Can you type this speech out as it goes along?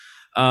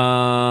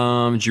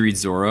Did you read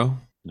Zorro?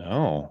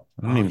 No,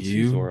 I didn't Oh, even see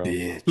you Zorro.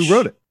 Who bitch.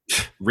 wrote it?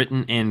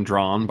 Written and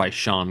drawn by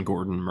Sean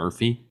Gordon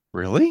Murphy.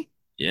 Really?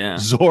 Yeah.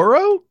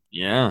 Zorro?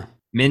 Yeah.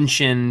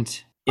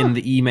 Mentioned Huh. in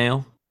the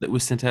email that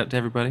was sent out to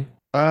everybody.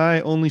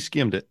 I only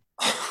skimmed it.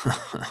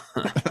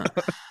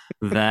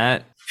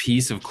 That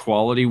piece of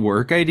quality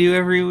work I do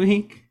every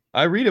week.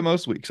 I read it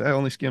most weeks. I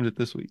only skimmed it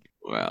this week.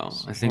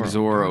 Well, I think Zorro. God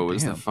Zorro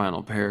was the damn.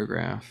 final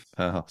paragraph.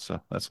 Oh,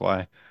 so that's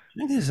why.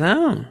 Check this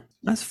out.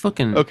 That's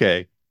fucking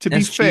Okay.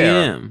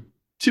 SGM.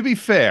 To be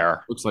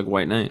fair, Looks like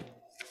White Knight.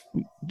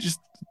 just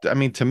I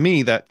mean, to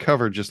me, that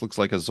cover just looks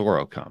like a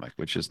Zorro comic,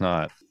 which is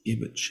not. Yeah,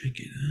 but check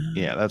it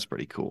Yeah, out. that's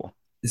pretty cool.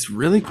 It's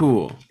really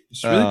cool.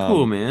 It's really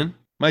cool, Um, man.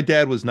 my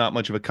dad was not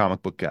much of a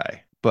comic book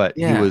guy, but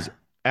he Yeah. was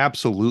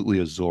absolutely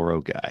a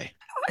Zorro guy.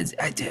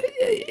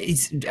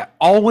 He's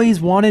always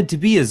wanted to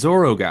be a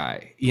Zorro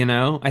guy, you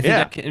know? I think I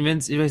Yeah,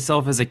 convinced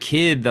myself as a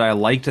kid that I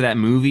liked that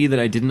movie that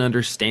I didn't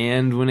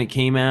understand when it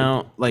came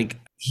out. Like,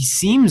 he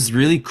seems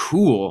really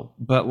cool,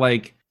 but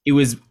like, it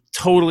was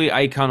totally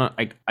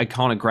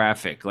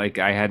iconographic. Like,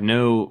 I had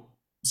no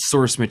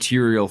source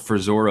material for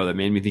Zorro that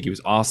made me think he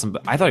was awesome,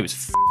 but I thought he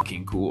was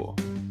fucking cool.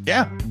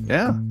 yeah,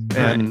 yeah. All right.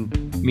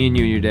 And Me and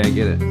you and your dad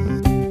get it.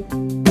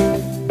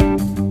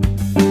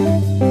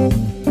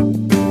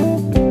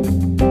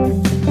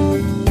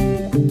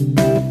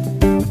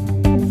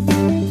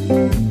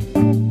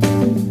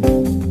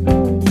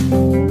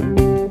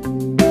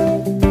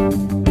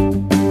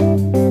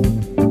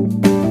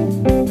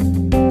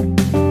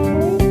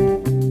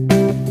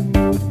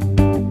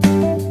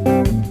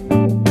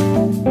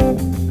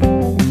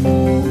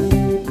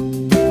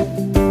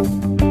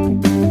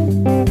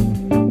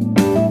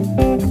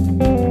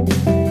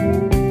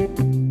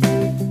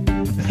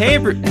 Hey,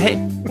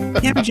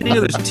 yeah, but you know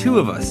there's two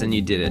of us and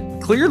you did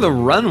it. Clear the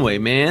runway,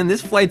 man.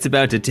 This flight's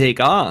about to take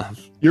off.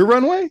 your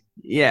runway?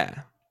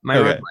 Yeah, my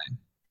Okay. runway.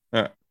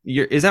 All right.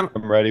 Is that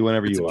I'm ready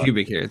whenever it's a you are.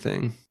 pubic hair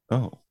thing?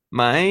 Oh,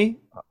 My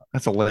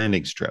that's a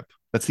landing strip.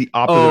 That's the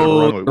opposite of a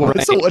oh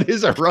runway. So right, what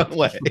is a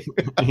runway?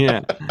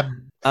 yeah.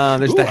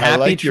 There's Ooh, the I happy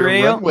like your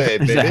trail. runway,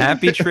 There's the baby.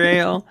 happy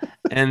trail,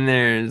 and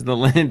there's the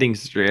landing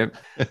strip.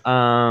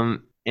 And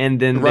The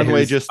then runway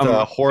there's just and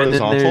then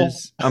horizontal.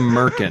 there's a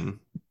merkin,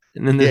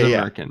 and then Yeah, there's a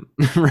yeah, merkin.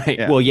 Right.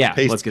 yeah. Well, yeah.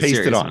 Let's Paste get paste it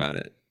serious on. about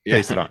it.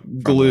 Paste Yeah. it on.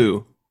 Runway.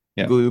 Glue,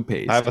 Yeah. glue I have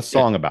paste. a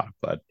Yeah. song about it,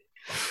 bud.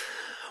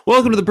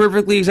 Welcome to the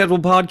Perfectly Acceptable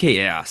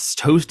Podcast,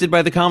 hosted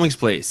by The Comics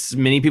Place.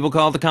 Many people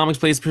call it The Comics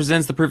Place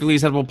presents the Perfectly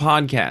Acceptable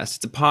Podcast.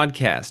 It's a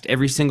podcast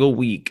every single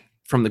week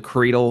from the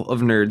cradle of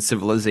nerd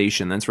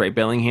civilization. That's right,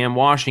 Bellingham,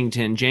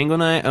 Washington. Django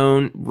and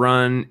I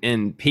run,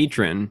 and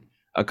patron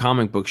a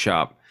comic book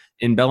shop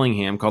in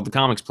Bellingham called The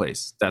Comics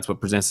Place. That's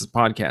what presents this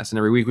podcast. And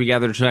every week we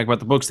gather to talk about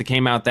the books that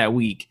came out that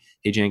week.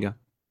 Hey, Django.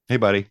 Hey,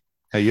 buddy.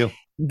 How you?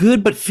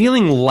 Good, but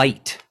feeling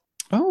light.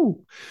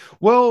 Oh,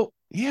 well,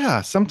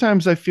 yeah.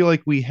 Sometimes I feel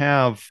like we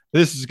have.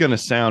 This is going to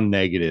sound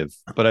negative,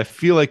 but I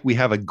feel like we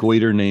have a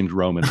goiter named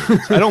Roman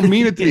Reigns. I don't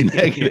mean it to be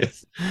negative.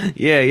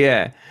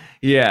 Yeah.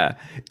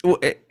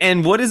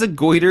 And what is a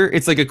goiter?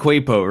 It's like a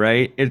quapo,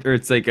 right? Or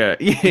it's like a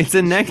it's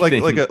a neck Like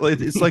thing.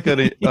 it's like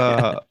an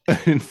Yeah.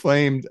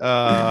 inflamed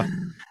Now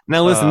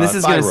listen,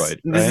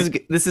 thyroid,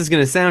 this is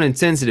gonna sound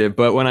insensitive,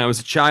 but when I was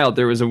a child,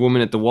 there was a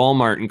woman at the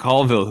Walmart in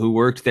Colville who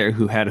worked there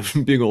who had a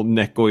big old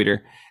neck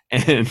goiter,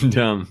 and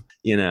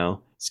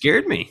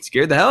scared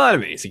the hell out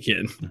of me as a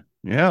kid.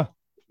 Yeah.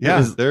 It Yeah,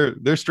 was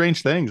they're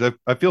strange things.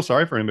 I feel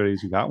sorry for anybody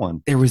who got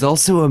one. There was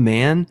also a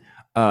man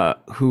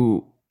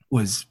who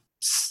was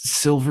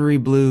silvery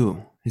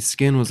blue. His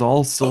skin was all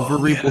Oh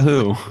silvery yeah,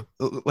 blue.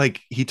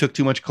 like he took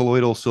too much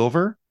colloidal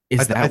silver. Is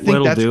I that think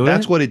what'll that's do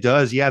that's it? what it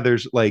does. Yeah,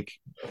 there's like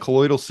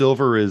colloidal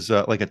silver is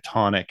like a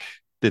tonic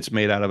that's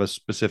made out of a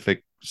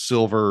specific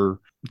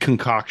silver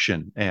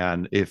concoction,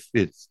 and if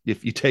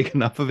you take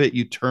enough of it,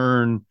 you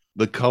turn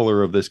the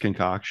color of this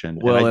concoction.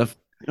 And Well, I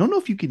don't know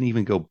if you can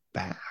even go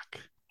back.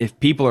 if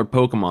people are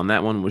Pokemon,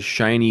 that one was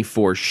shiny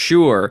for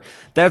sure.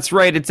 That's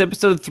right. It's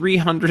episode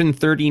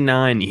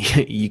 339.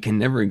 You can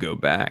never go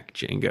back,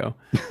 Django.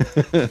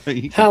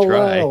 You can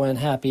try. Hello and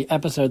happy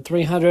episode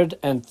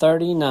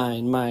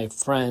 339, my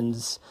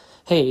friends.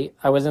 Hey,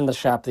 I was in the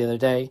shop the other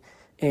day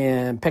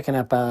and picking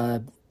up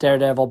a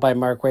Daredevil by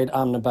Mark Waid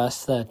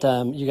omnibus that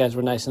you guys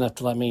were nice enough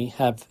to let me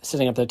have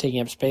sitting up there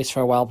taking up space for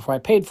a while before I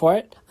paid for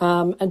it.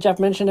 And Jeff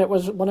mentioned it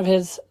was one of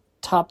his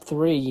top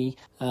three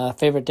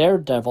favorite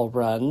Daredevil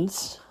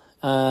runs.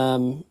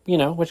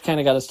 Which kind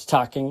of got us to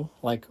talking,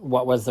 like,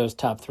 what was those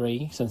top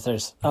three, since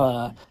there's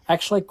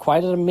actually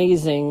quite an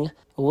amazing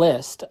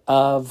list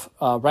of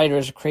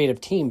writers, creative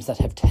teams that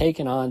have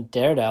taken on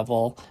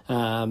Daredevil,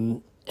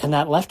 and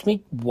that left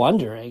me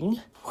wondering,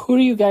 who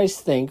do you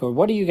guys think, or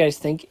what do you guys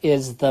think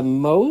is the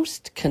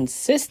most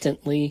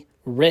consistently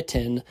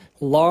written,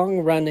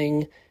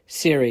 long-running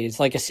series,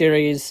 like a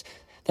series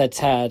that's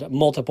had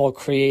multiple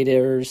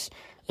creators,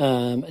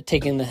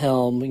 taking the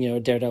helm,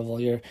 Daredevil,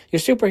 your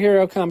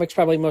superhero comics,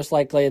 probably most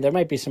likely. There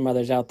might be some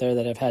others out there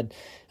that have had,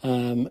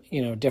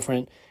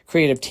 different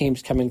creative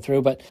teams coming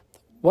through. But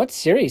what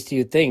series do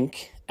you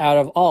think out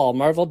of all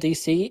Marvel,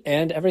 DC,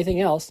 and everything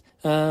else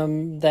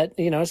that,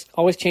 is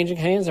always changing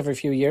hands every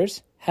few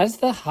years, has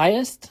the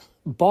highest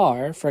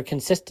bar for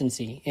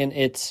consistency in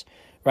its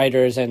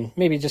writers and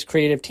maybe just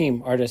creative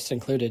team, artists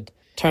included.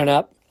 Turn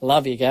up.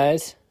 Love you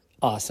guys.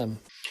 Awesome.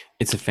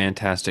 It's a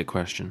fantastic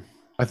question.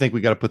 I think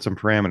we got to put some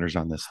parameters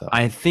on this, though.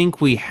 I think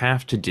we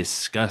have to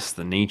discuss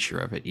the nature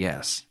of it.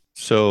 Yes.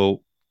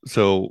 So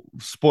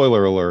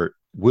spoiler alert,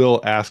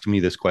 Will asked me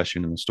this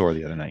question in the store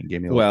the other night and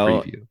gave me a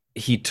little preview.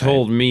 He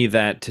told me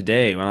that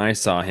today when I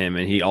saw him,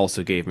 and he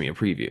also gave me a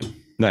preview.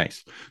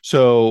 Nice.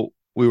 So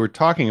we were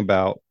talking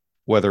about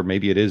whether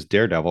maybe it is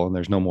Daredevil and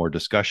there's no more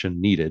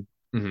discussion needed,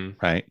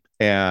 right?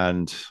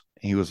 And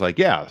he was like,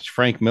 yeah, it's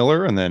Frank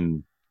Miller and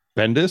then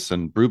Bendis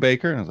and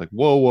Brubaker. And I was like,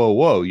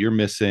 whoa, you're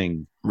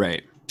missing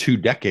 2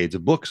 decades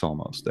of books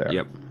almost there.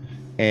 Yep.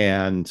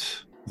 And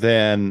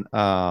then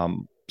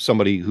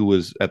somebody who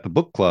was at the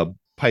book club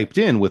piped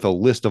in with a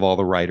list of all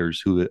the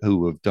writers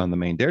who have done the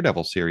main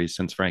Daredevil series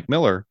since Frank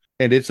Miller.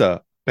 And it's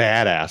a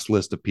badass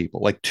list of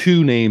people, like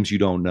 2 names you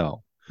don't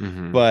know.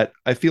 But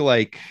I feel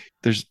like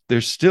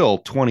there's still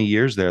 20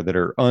 years there that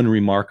are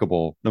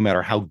unremarkable, no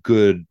matter how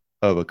good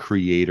of a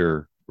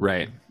creator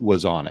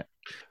was on it.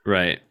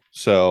 Right.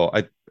 So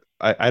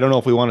I don't know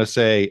if we want to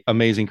say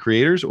amazing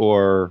creators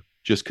or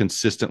just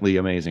consistently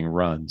amazing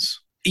runs.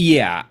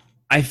 Yeah.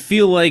 I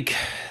feel like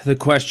the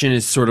question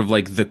is sort of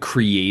like the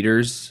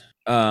creators,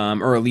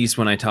 or at least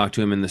when I talked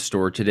to him in the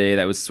store today,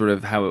 that was sort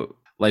of how,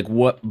 like,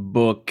 what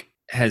book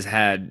has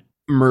had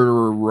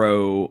Murderer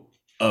Row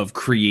of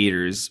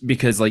creators?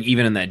 Because, like,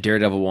 even in that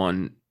Daredevil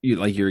one,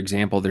 like your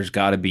example, there's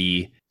got to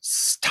be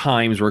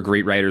times where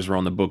great writers were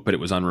on the book, but it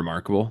was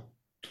unremarkable.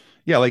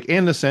 Yeah, like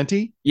Ann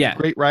Nocenti,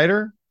 great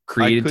writer,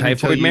 created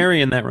Typhoid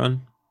Mary in that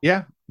run.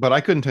 Yeah, but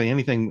I couldn't tell you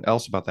anything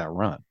else about that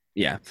run.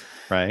 Yeah,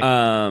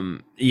 right.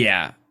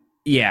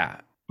 Yeah.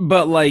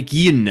 But, like,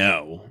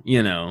 Oh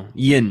yeah,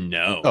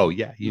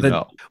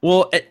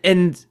 Well,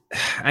 and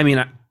I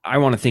mean, I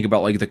want to think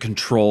about, like, the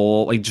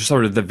control, like, just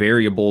sort of the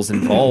variables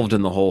involved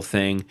in the whole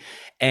thing.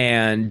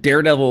 And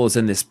Daredevil is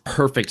in this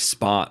perfect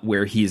spot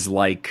where he's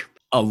like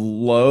a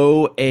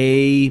low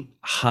A,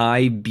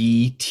 high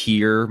B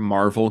tier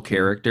Marvel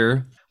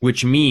character,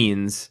 which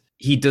means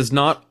he does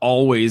not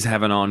always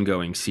have an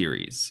ongoing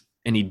series,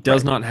 and he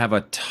does not have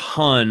a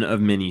ton of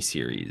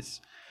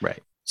miniseries.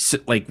 Right. So,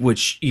 like,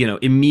 which,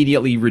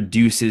 immediately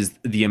reduces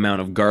the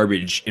amount of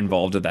garbage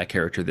involved with that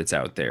character that's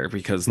out there,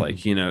 because,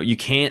 like, you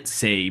can't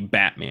say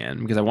Batman,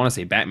 because I want to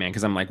say Batman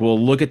because I'm like, well,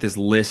 look at this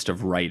list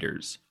of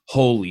writers.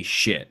 Holy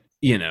shit.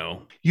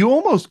 You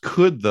almost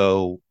could,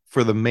 though,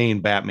 for the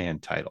main Batman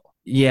title.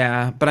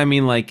 Yeah, but I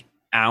mean, like,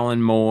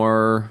 Alan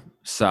Moore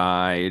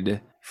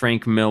side,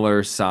 Frank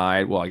Miller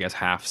side, well, I guess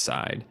half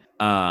side.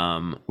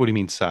 What do you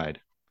mean side?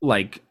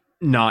 Like,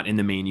 not in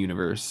the main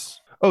universe.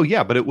 Oh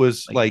yeah, but it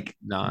was like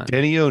not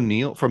Denny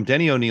O'Neil. From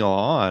Denny O'Neil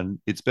on,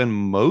 it's been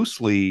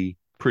mostly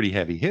pretty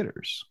heavy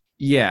hitters.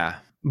 Yeah,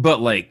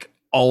 but, like,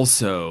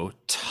 also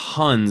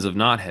tons of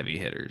not heavy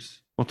hitters.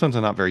 Well, tons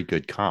of not very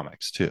good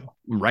comics too.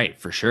 Right,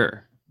 for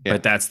sure. Yeah.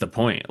 But that's the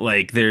point.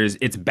 Like,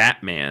 it's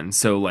Batman,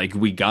 so, like,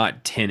 we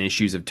got 10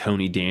 issues of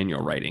Tony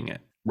Daniel writing it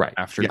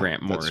after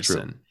Grant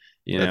Morrison.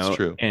 That's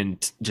true.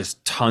 And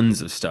just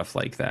tons of stuff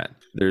like that.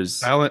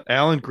 There's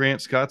Alan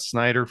Grant, Scott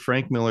Snyder,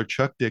 Frank Miller,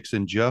 Chuck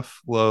Dixon,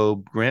 Jeff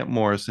Loeb, Grant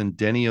Morrison,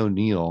 Denny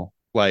O'Neil.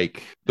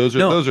 Like, those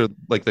are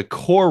like the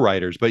core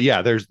writers. But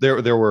yeah,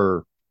 there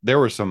were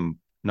some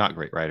not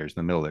great writers in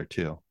the middle there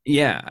too.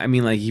 Yeah, I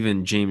mean, like,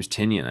 even James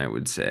Tynion, I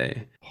would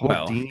say.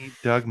 Paul Dini,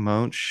 Doug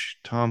Moench,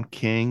 Tom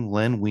King,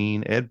 Len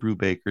Wein, Ed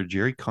Brubaker,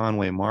 Jerry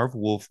Conway, Marv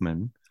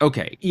Wolfman.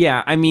 Okay,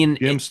 yeah, I mean,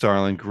 Jim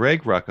Starlin,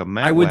 Greg Rucka,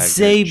 Matt I would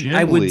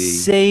Wagner,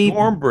 say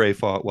Norm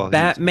Brayfault.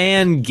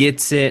 Batman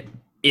gets it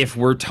if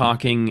we're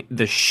talking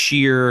the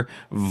sheer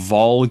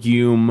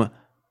volume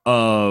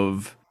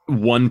of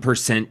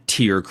 1%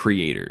 tier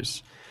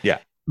creators. Yeah,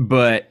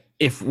 but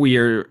if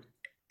we're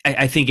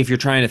I think if you're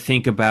trying to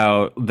think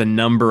about the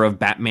number of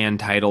Batman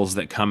titles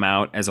that come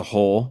out as a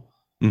whole,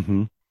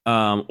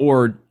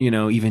 or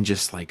even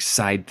just like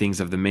side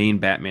things of the main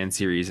Batman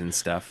series and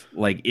stuff,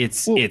 like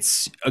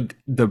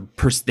the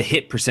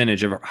hit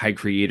percentage of high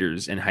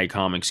creators and high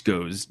comics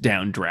goes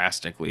down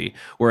drastically,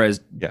 whereas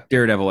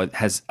Daredevil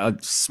has a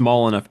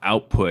small enough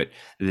output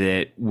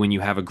that when you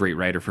have a great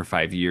writer for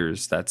 5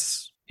 years,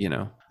 that's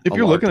if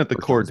you're looking at the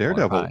core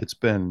Daredevil, it's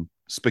been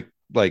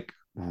like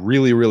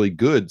really, really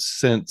good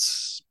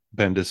since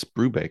Bendis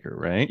Brubaker,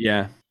 right?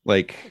 Yeah.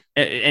 Like,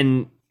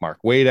 and Mark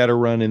Waid had a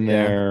run in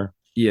there.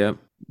 Yep.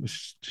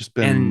 It's just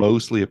been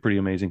mostly a pretty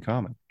amazing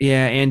comic.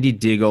 Yeah, Andy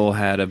Diggle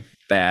had a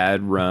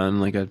bad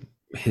run. Like,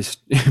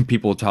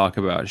 people talk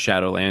about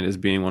Shadowland as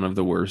being one of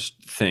the worst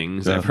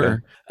things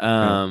ever.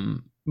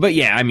 But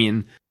yeah, I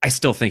mean, I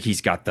still think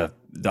he's got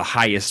the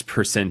highest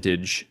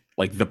percentage,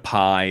 like the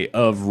pie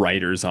of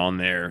writers on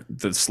there.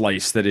 The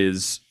slice that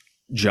is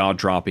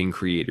jaw-dropping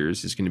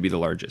creators is going to be the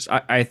largest.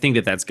 I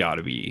think that's got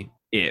to be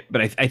it,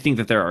 but I think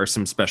that there are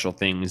some special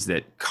things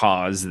that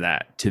cause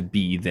that to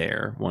be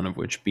there, one of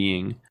which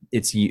being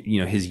it's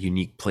his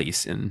unique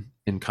place in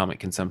comic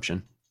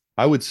consumption.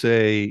 I would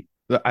say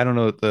I don't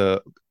know if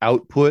the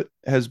output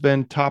has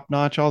been top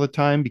notch all the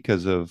time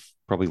because of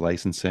probably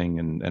licensing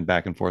and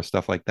back and forth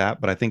stuff like that.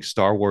 But I think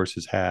Star Wars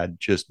has had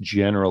just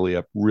generally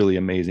a really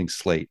amazing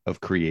slate of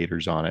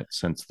creators on it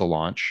since the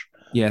launch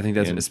Yeah, I think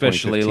that's in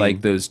especially like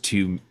 2015. those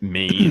two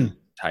main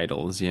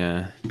titles.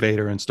 Yeah.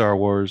 Vader and Star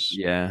Wars.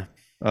 Yeah.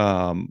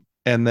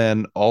 And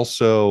then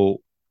also,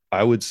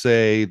 I would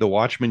say the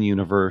Watchmen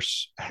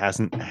universe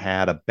hasn't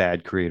had a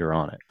bad creator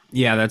on it.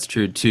 Yeah, that's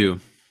true too.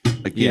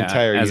 Like the Yeah,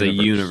 entire as a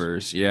universe.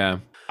 universe. Yeah.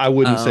 I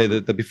wouldn't say Um,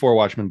 that the Before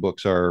Watchmen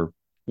books are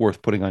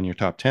worth putting on your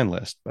top 10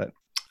 list, but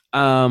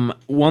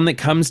one that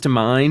comes to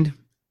mind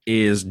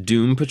is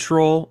Doom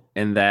Patrol,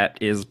 and that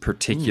is hmm.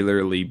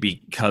 particularly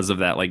because of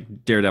that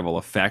like Daredevil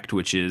effect,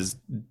 which is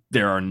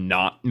there are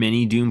not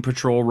many Doom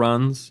Patrol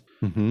runs.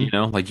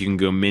 Mm-hmm. Like you can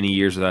go many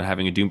years without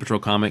having a Doom Patrol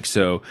comic.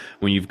 So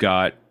when you've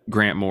got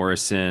Grant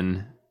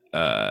Morrison,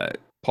 Paul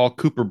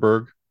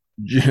Cooperberg.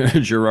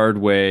 Gerard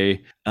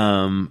Way,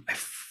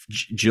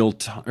 Jill,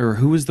 or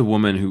who was the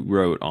woman who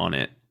wrote on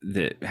it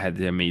that had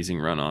the amazing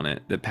run on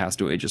it that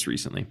passed away just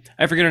recently?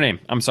 I forget her name.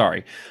 I'm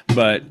sorry,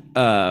 but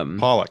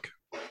Pollock.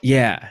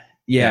 yeah,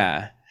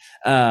 Yeah.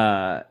 yeah.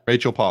 Uh,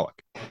 Rachel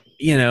Pollock.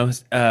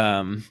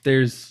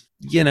 there's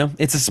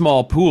it's a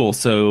small pool,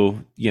 so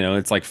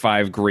it's like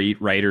five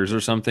great writers or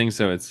something.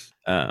 So it's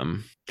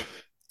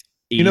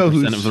You know 80%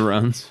 of the who's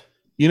runs.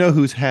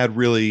 who's had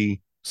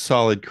really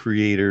solid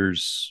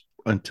creators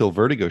until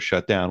Vertigo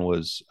shut down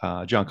was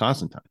John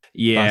Constantine.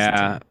 Yeah,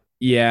 Constantine.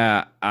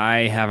 yeah. I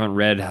haven't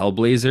read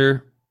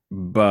Hellblazer,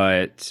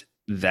 but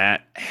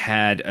that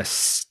had a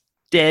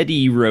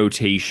steady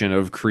rotation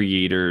of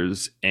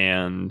creators,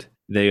 and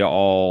they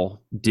all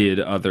did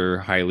other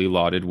highly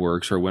lauded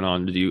works or went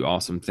on to do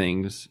awesome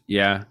things.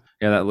 Yeah,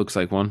 yeah, that looks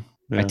like one.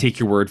 I Yeah. take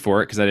your word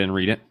for it because I didn't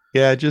read it.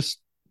 Yeah, just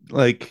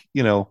like,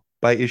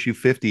 by issue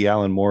 50,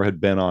 Alan Moore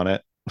had been on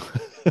it.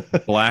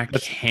 Black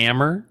That's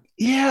Hammer.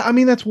 yeah, I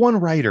mean that's one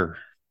writer.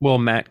 Well,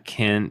 Matt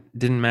Kent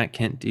didn't Matt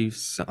Kent do like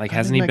I think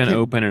hasn't he Matt been Kent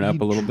opening up he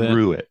a little bit?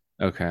 drew it.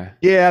 Okay.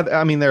 Yeah,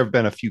 I mean there have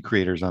been a few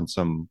creators on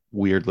some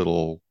weird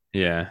little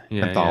Yeah, yeah,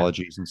 yeah.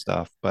 anthologies and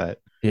stuff, but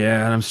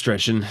Yeah, and I'm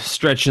stretching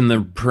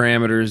the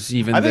parameters I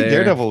even think there.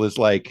 Daredevil is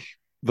like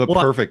the Well,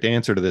 perfect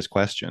answer to this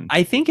question.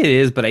 I think it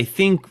is, but I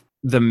think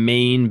the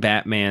main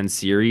Batman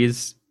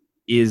series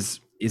is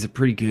a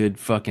pretty good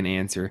fucking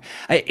answer.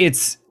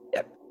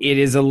 It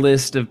is a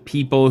list of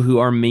people who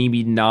are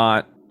maybe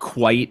not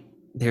quite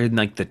they're in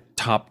like the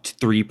top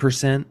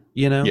 3%,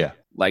 Yeah.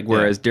 like Yeah.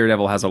 whereas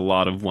Daredevil has a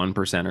lot of one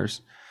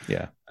percenters.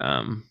 Yeah.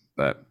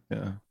 But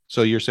Yeah.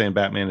 So you're saying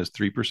Batman is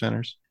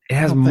 3%ers? it I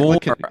has don't think more.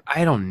 like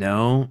I don't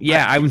know. I,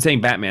 Yeah, I'm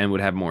saying Batman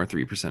would have more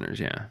 3%ers.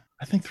 Yeah.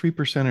 I think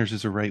 3%ers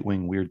is a right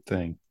wing weird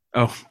thing.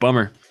 Oh,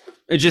 bummer.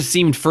 It just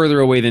seemed further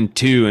away than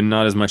two and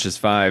not as much as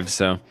five.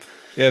 So,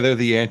 Yeah, they're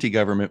the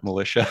anti-government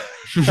militia.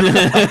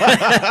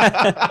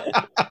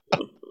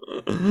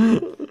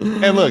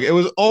 And look, it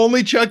was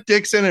only Chuck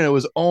Dixon, and it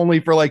was only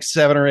for like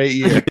 7 or 8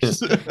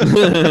 years.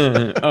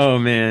 oh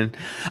man.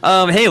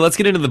 Hey, let's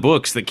get into the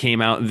books that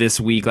came out this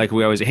week. Like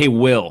we always. Hey,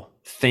 Will,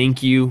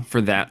 thank you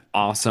for that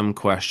awesome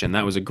question.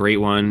 That was a great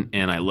one,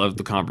 and I loved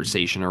the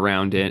conversation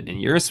around it.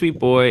 And you're a sweet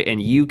boy,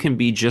 and you can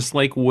be just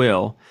like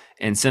Will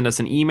and send us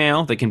an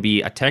email that can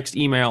be a text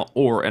email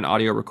or an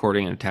audio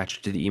recording and attach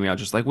it to the email,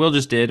 just like Will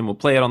just did, and we'll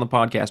play it on the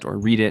podcast or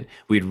read it.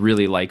 We'd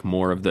really like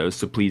more of those,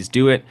 so please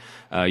do it.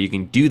 You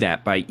can do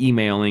that by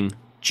emailing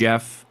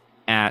Jeff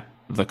at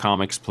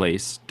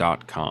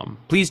thecomicsplace.com.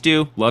 Please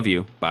do. Love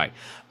you. Bye.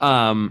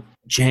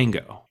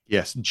 Django.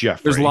 Yes,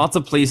 Jeffrey. There's lots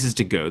of places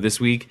to go this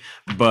week,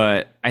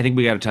 but I think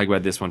we got to talk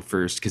about this one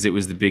first because it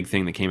was the big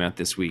thing that came out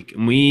this week.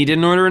 And we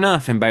didn't order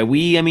enough. And by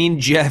we, I mean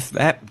Jeff,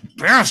 that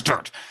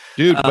bastard.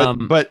 Dude,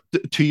 but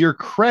to your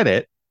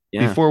credit,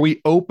 Yeah. before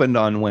we opened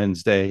on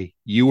Wednesday,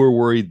 you were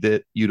worried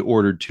that you'd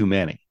ordered too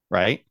many,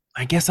 right?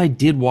 I guess I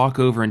did walk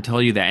over and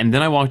tell you that. And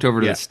then I walked over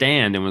to Yeah. the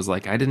stand and was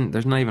like,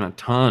 there's not even a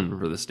ton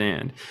for the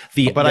stand.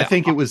 But I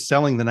think it was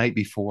selling the night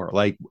before.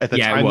 Like at the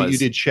Yeah, it time that you was.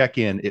 did check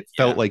in, it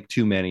felt Yeah. like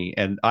too many.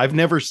 And I've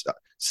never,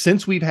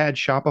 since we've had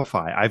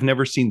Shopify, I've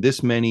never seen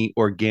this many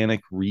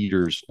organic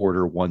readers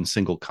order one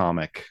single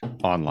comic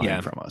online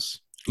Yeah. from us.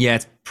 Yeah,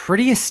 it's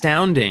pretty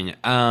astounding.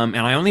 And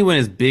I only went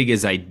as big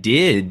as I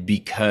did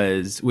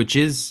because, which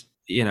is,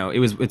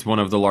 it's one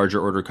of the larger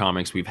order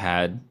comics we've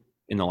had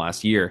in the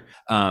last year.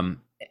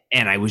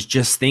 And I was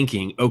just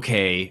thinking,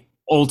 okay,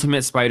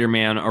 Ultimate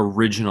Spider-Man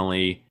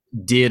originally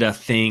did a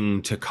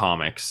thing to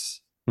comics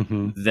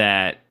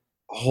that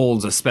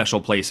holds a special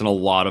place in a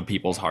lot of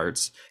people's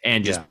hearts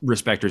and just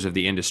respecters of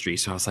the industry.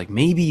 So I was like,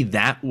 maybe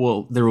there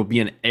will be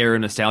an air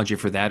of nostalgia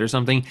for that or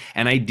something.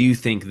 And I do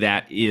think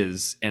that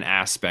is an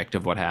aspect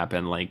of what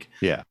happened. Like,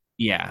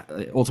 yeah,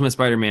 Ultimate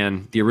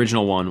Spider-Man, the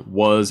original one,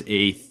 was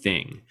a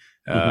thing.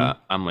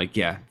 I'm like,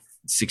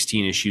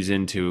 16 issues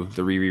into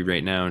the reread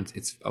right now, and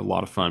it's a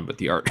lot of fun, but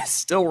the art is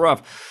still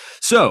rough.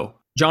 So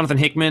Jonathan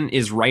Hickman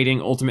is writing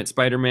Ultimate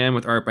Spider-Man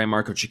with art by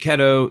Marco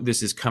Cicchetto.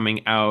 This is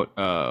coming out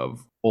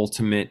of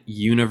Ultimate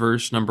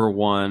Universe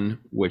 #1,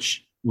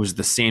 which was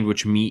the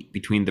sandwich meat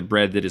between the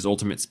bread that is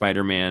Ultimate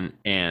Spider-Man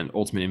and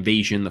Ultimate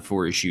Invasion, the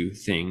 4-issue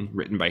thing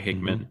written by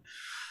Hickman.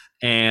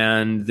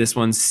 And this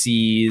one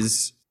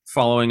sees,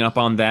 following up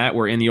on that,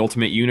 we're in the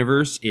Ultimate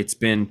Universe. It's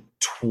been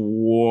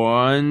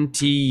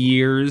 20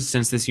 years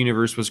since this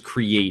universe was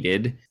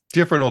created.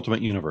 Different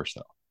Ultimate Universe,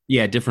 though.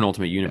 Yeah, different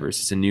Ultimate Universe.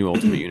 It's a new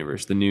Ultimate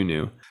Universe, the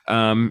new.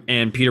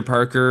 And Peter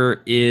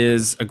Parker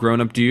is a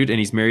grown-up dude, and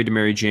he's married to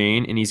Mary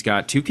Jane, and he's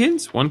got 2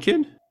 kids? 1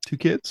 kid? 2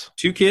 kids.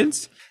 2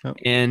 kids. Oh.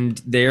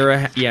 And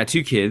they're,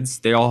 2 kids.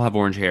 They all have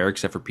orange hair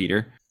except for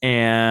Peter.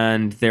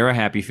 And they're a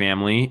happy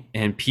family.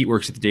 And Pete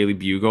works at the Daily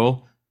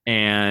Bugle.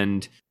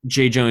 And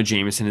J. Jonah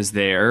Jameson is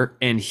there,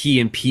 and he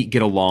and Pete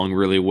get along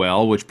really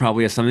well, which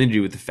probably has something to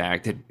do with the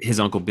fact that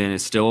his Uncle Ben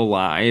is still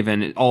alive,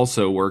 and it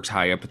also works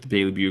high up at the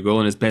Daily Bugle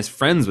and is best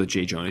friends with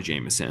J. Jonah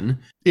Jameson.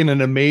 In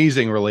an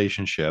amazing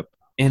relationship.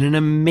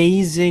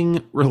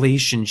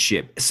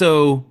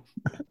 So,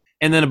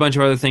 and then a bunch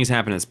of other things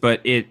happen. But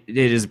it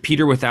is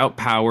Peter without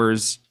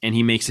powers, and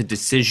he makes a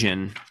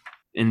decision.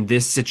 In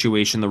this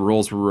situation, the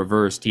roles were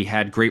reversed. He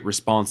had great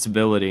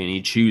responsibility, and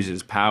he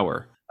chooses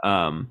power.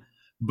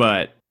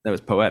 But that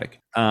was poetic.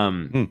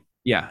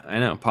 Yeah, I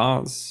know.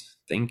 Pause.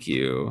 Thank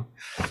you.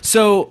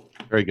 So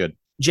very good.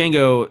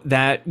 Django,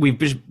 that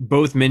we've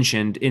both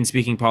mentioned in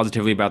speaking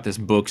positively about this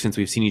book since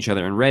we've seen each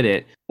other and read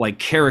it, like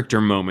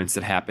character moments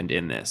that happened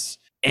in this.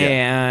 Yeah.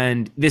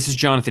 And this is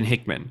Jonathan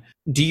Hickman.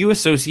 Do you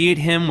associate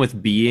him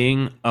with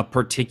being a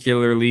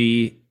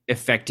particularly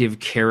effective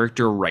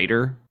character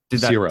writer?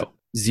 Zero.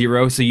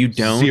 Zero? So you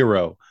don't?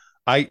 Zero.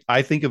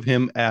 I think of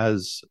him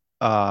as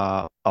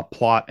a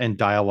plot and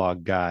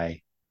dialogue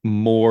guy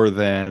more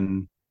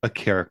than a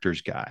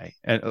characters guy.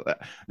 And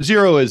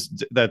Zero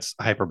that's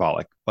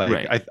hyperbolic. Like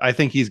right. I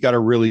think he's got a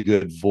really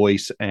good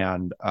voice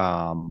and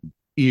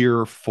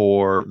ear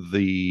for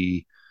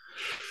the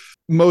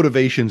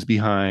motivations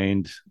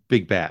behind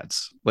big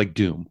bads like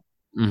Doom.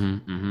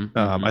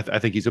 I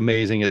think he's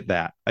amazing at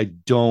that. I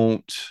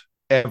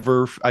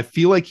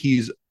feel like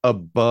he's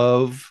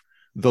above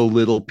the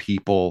little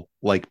people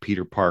like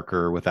Peter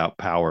Parker without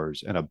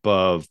powers and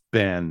above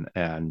Ben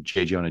and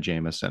J. Jonah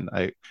Jameson.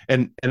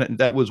 And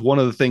that was one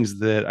of the things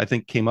that I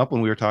think came up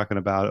when we were talking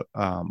about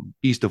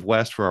East of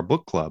West for our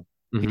book club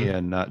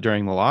during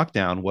the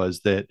lockdown, was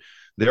that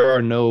there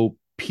are no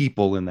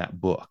people in that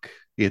book.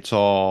 It's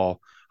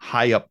all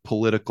high up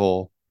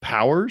political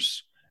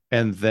powers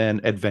and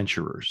then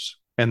adventurers,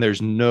 and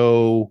there's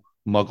no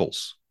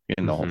muggles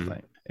in the whole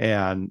thing.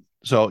 And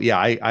so, yeah,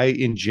 I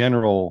in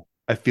general,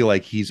 I feel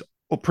like he's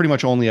pretty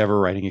much only ever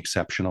writing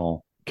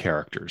exceptional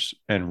characters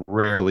and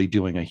rarely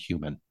doing a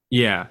human.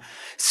 Yeah.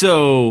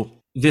 So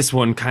this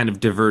one kind of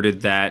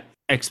diverted that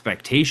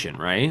expectation,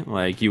 right?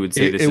 Like you would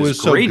say this was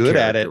is great so good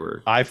at it.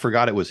 Work. I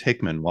forgot it was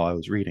Hickman while I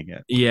was reading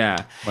it.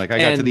 Yeah. Like I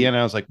got to the end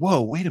and I was like,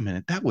 whoa, wait a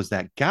minute. That was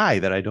that guy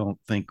that I don't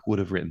think would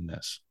have written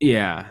this.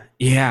 Yeah.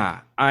 Yeah.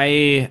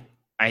 I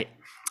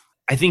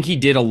think he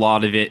did a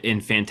lot of it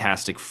in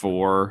Fantastic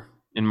Four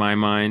in my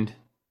mind.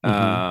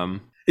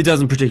 It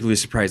doesn't particularly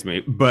surprise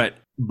me, but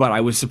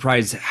I was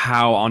surprised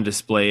how on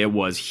display it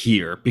was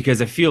here,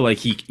 because I feel like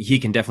he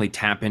can definitely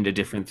tap into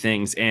different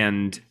things.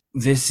 And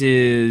this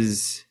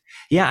is,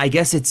 yeah, I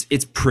guess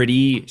it's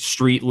pretty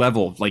street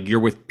level. Like you're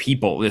with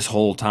people this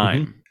whole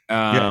time,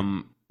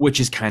 which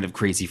is kind of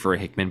crazy for a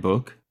Hickman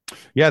book.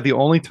 Yeah, the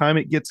only time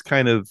it gets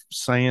kind of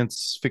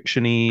science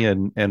fiction-y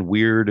and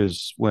weird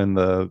is when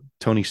the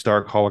Tony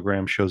Stark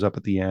hologram shows up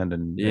at the end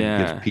and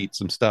gives Pete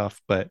some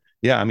stuff. But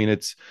yeah, I mean,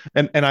 it's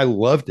and I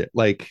loved it.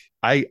 Like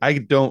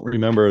I don't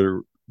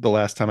remember the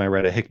last time I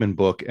read a Hickman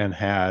book and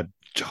had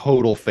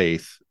total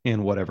faith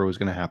in whatever was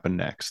going to happen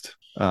next.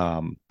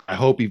 I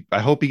hope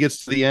he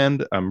gets to the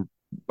end.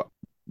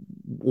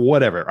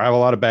 Whatever. I have a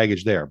lot of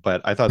baggage there,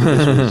 but I thought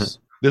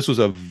this was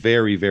a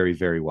very, very,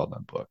 very well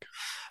done book.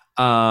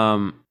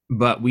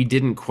 But we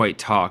didn't quite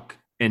talk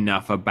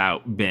enough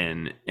about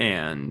Ben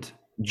and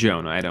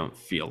Jonah, I don't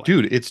feel like.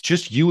 Dude, it's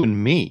just you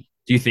and me.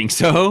 Do you think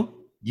so?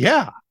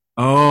 Yeah.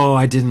 Oh,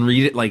 I didn't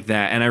read it like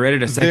that. And I read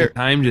it a second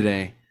time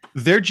today.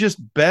 They're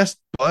just best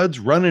buds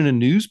running a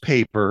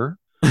newspaper.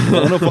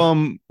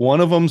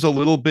 One of them's a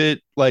little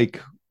bit like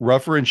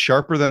rougher and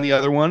sharper than the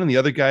other one, and the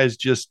other guy's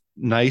just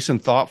nice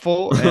and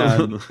thoughtful,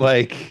 and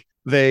like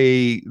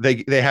they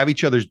have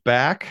each other's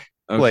back,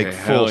 like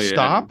full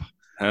stop.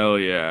 Hell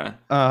yeah.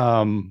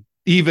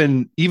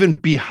 Even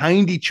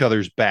behind each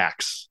other's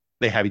backs,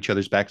 they have each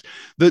other's backs.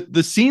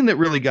 The scene that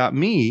really got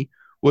me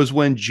was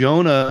when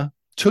Jonah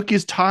took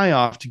his tie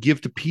off to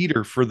give to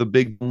Peter for the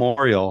big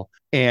memorial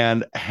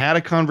and had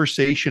a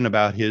conversation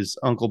about his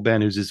Uncle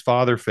Ben, who's his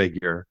father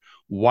figure,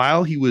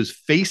 while he was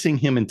facing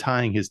him and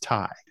tying his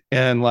tie.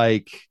 And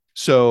like,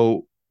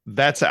 so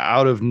that's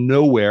out of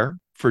nowhere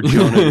for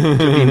Jonah to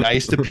be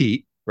nice to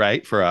Pete,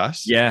 right? For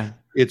us. Yeah.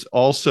 It's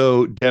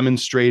also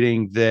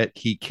demonstrating that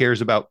he cares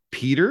about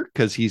Peter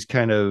because he's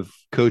kind of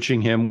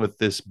coaching him with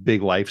this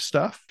big life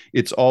stuff.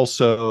 It's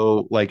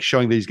also like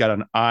showing that he's got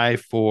an eye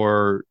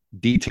for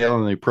detail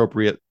and the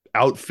appropriate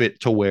outfit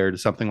to wear to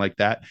something like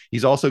that.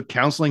 He's also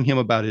counseling him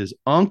about his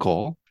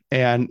uncle,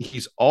 and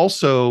he's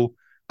also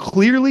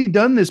clearly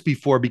done this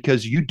before,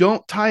 because you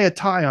don't tie a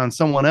tie on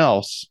someone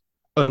else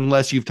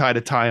unless you've tied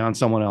a tie on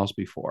someone else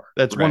before.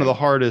 That's one of the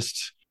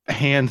hardest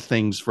hand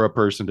things for a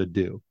person to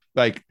do.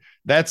 Like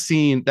that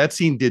scene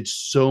did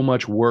so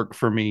much work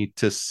for me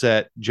to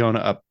set Jonah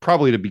up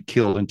probably to be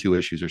killed in 2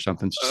 issues or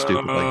something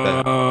stupid like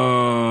that.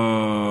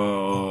 Oh,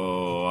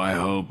 I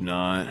hope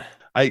not.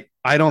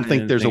 I don't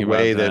think there's a think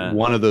way about that that.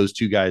 one of those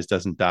 2 guys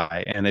doesn't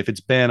die. And if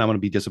it's Ben, I'm going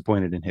to be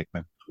disappointed in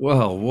Hickman.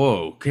 Well,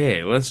 whoa,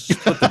 okay, let's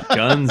just put the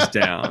guns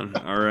down,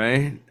 all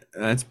right?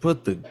 Let's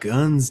put the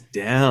guns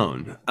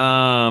down.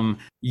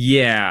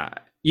 Yeah,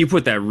 you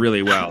put that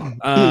really well.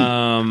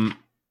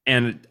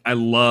 And I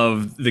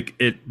love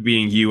it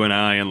being you and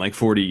I in like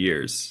 40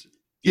 years.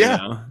 Yeah. You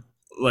know?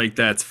 Like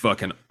that's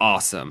fucking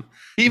awesome.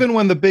 Even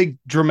when the big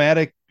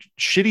dramatic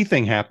shitty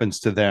thing happens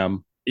to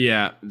them,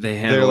 yeah,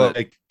 they're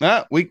like,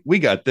 we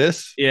got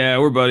this. Yeah,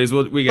 we're buddies.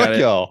 We got Fuck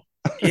it. y'all.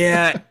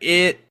 Yeah,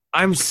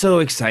 I'm so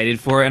excited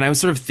for it, and I was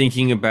sort of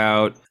thinking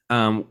about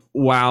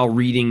while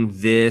reading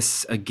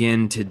this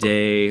again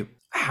today,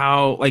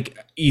 how like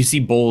you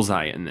see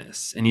Bullseye in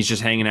this, and he's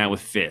just hanging out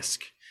with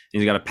Fisk.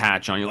 He's got a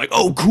patch on. You're like,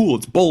 oh, cool,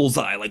 it's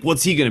Bullseye. Like,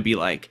 what's he gonna be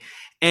like?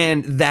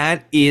 And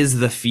that is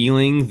the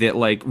feeling that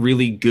like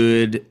really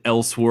good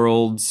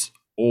Elseworlds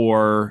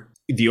or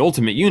the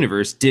Ultimate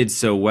Universe did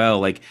so well.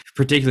 Like,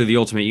 particularly the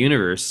Ultimate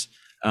Universe,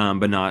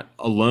 but not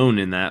alone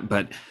in that.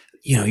 But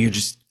you're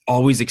just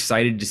always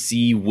excited to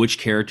see which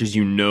characters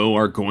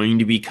are going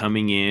to be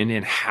coming in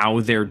and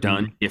how they're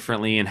done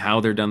differently and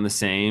how they're done the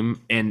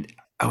same. And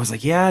I was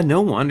like, yeah,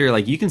 no wonder.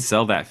 Like, you can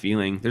sell that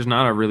feeling. There's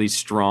not a really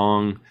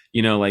strong,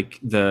 like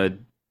the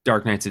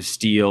Dark Knights of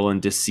Steel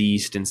and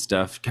Deceased and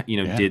stuff,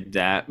 did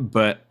that.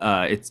 But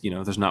it's,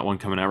 there's not one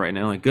coming out right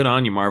now. Like, good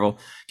on you, Marvel.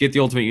 Get the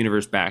Ultimate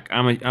Universe back.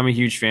 I'm a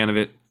huge fan of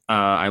it.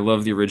 I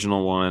love the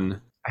original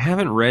one. I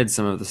haven't read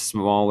some of the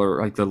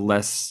smaller, like the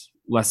less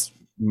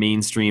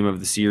mainstream of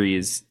the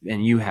series,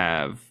 and you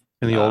have.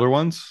 And the older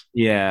ones?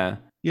 Yeah.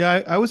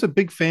 Yeah, I was a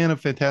big fan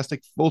of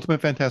Ultimate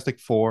Fantastic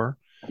Four.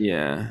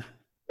 Yeah.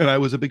 And I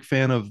was a big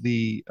fan of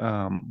the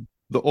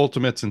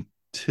Ultimates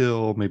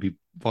until maybe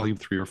volume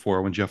 3 or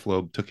 4 when Jeff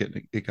Loeb took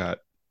it. It got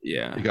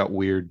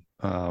weird.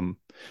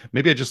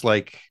 Maybe I just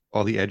like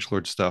all the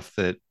Edgelord stuff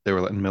that they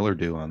were letting Miller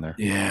do on there.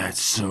 Yeah,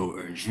 it's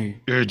so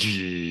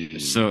edgy.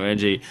 So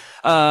edgy.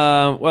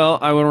 Well,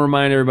 I want to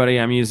remind everybody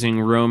I'm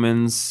using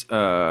Roman's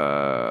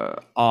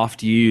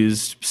oft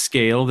used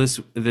scale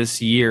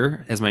this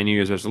year as my New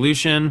Year's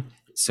resolution.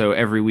 So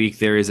every week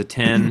there is a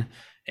 10.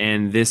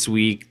 And this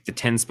week, the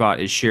 10 spot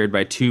is shared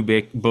by 2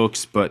 big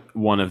books, but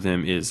one of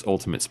them is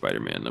Ultimate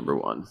Spider-Man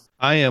 #1.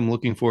 I am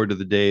looking forward to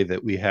the day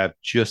that we have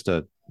just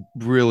a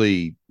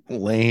really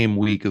lame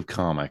week of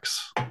comics.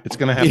 It's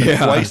going to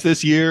happen twice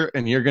this year,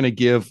 and you're going to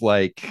give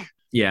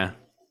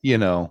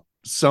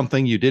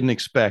something you didn't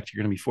expect.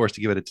 You're going to be forced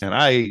to give it a 10.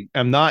 I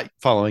am not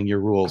following your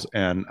rules,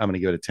 and I'm going to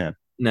give it a 10.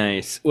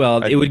 Nice.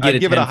 Well, it would get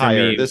give it a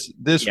higher. This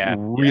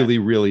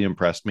really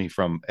impressed me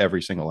from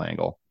every single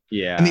angle.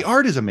 Yeah. And the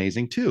art is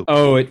amazing too.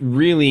 Oh, it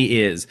really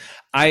is.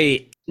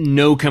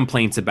 No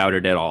complaints about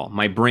it at all.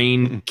 My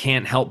brain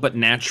can't help but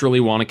naturally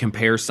want to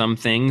compare some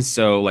things.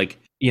 So the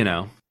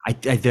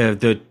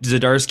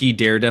Zdarsky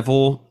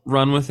Daredevil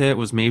run with it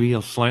was maybe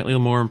a slightly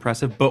more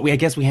impressive, but I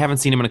guess we haven't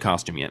seen him in a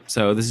costume yet.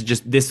 So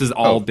this has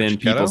all been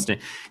people's thing.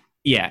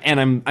 Yeah,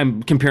 and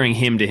I'm comparing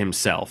him to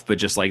himself, but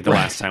just like the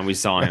last time we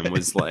saw him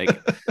was like,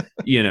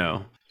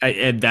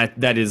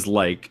 that is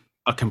like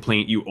a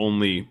complaint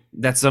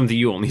that's something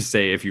you only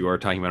say if you are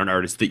talking about an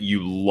artist that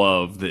you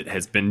love that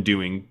has been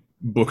doing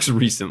books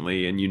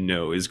recently and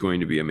is going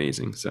to be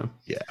amazing. So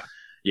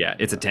yeah,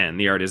 it's a 10.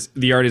 The art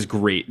is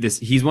great.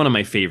 He's one of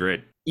my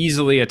favorite,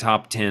 easily a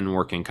top 10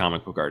 working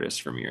comic book artists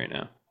for me right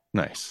now.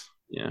 Nice.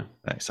 Yeah,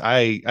 nice.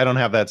 I don't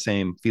have that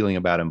same feeling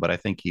about him, but I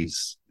think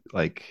he's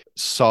like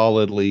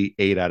solidly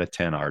 8 out of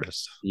 10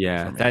 artist.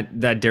 Yeah,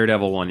 that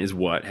Daredevil one is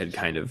what had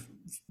kind of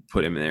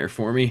put him in there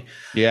for me.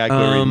 Yeah, I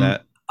could read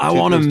that.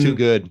 Too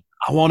good.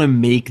 I want to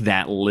make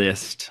that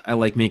list. I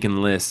like making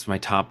lists. My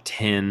top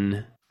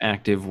 10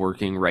 active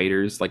working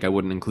writers. Like I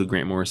wouldn't include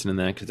Grant Morrison in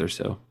that because they're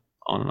so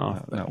on and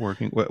off. Not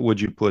working. What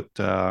would you put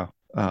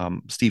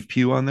Steve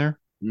Pugh on there?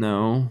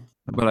 No,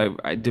 but I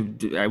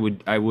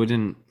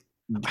wouldn't.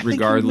 I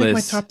regardless, think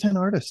my top 10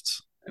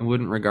 artists. I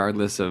wouldn't,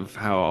 regardless of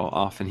how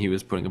often he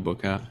was putting a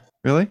book out.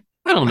 Really?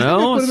 I don't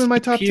know. I put him in my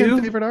top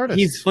 10 favorite artists.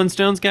 He's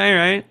Flintstones guy,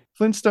 right?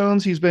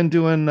 Flintstones. He's been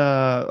doing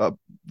the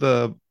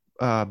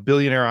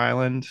Billionaire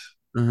Island.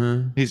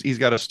 He's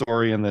got a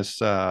story in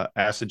this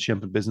Acid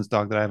Chimp and Business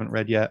Dog that I haven't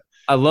read yet.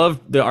 I love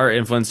the art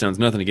in Flintstones.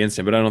 Nothing against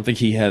him, but I don't think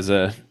he has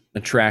a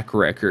track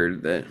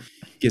record that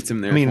gets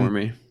him there for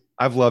me.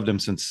 I've loved him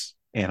since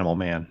Animal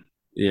Man.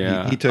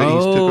 Yeah, he took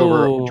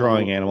over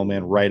drawing Animal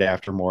Man right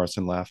after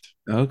Morrison left.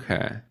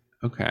 Okay.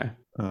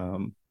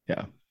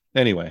 Yeah.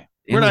 Anyway,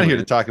 we're not here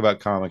to talk about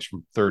comics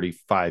from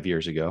 35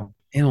 years ago.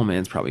 Animal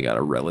Man's probably got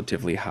a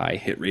relatively high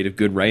hit rate of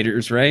good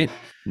writers, right?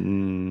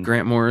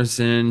 Grant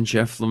Morrison,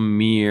 Jeff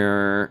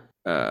Lemire,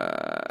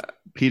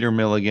 Peter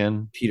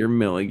Milligan.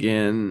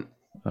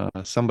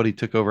 Somebody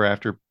took over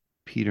after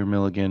Peter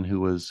Milligan, who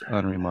was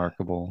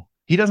unremarkable.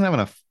 He doesn't have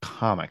enough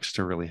comics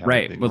to really have a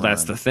Right. big Well,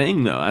 that's run. the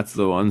thing, though. That's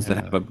the ones that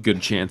Yeah. have a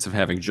good chance of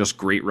having just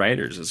great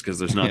writers, is because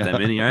there's not Yeah. that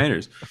many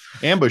writers.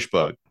 Ambush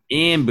Bug.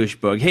 Ambush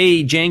Bug.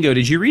 Hey, Django,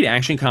 did you read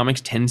Action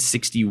Comics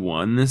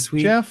 1061 this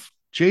week? Jeff,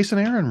 Jason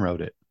Aaron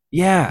wrote it.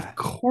 Yeah. Of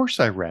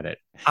course I read it.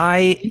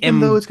 I Even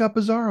though it's got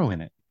Bizarro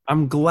in it.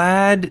 I'm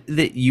glad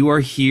that you are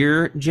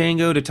here,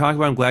 Django, to talk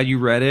about. I'm glad you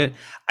read it.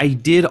 I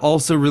did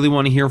also really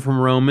want to hear from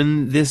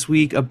Roman this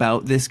week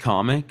about this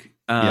comic.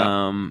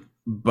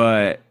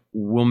 But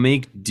we'll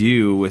make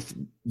do with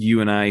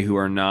you and I, who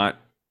are not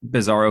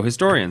Bizarro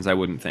historians, I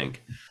wouldn't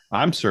think.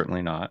 I'm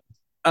certainly not.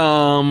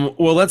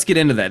 Well, let's get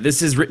into that.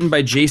 This is written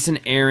by Jason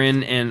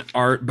Aaron and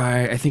art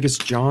by, I think it's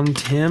John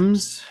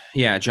Timms.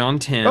 Yeah, John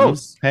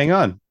Timms. Oh, hang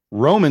on.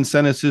 Roman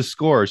sent us his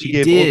scores. He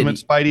gave did. Ultimate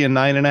Spidey a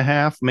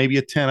 9.5, maybe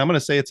a 10. I'm going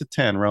to say it's a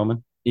 10,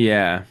 Roman.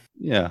 Yeah.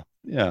 Yeah.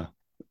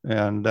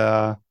 And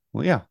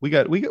well, yeah, we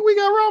got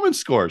Roman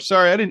scores.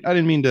 Sorry, I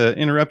didn't mean to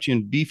interrupt you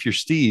and beef your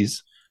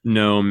steez.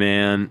 No,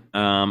 man.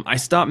 I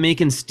stopped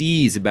making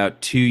steez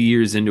about 2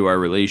 years into our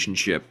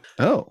relationship.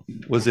 Oh,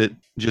 was it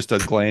just a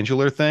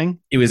glandular thing?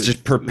 It was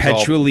just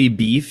perpetually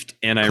beefed,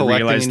 and I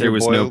realized there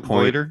was no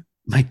point. Goiter?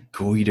 My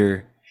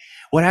goiter.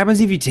 What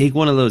happens if you take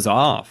one of those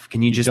off?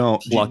 Can you just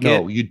pluck it?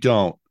 No, you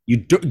don't.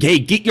 Hey,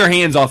 get your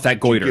hands off that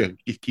goiter.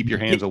 Keep your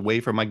hands away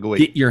from my goiter.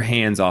 Get your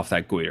hands off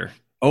that goiter.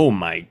 Oh,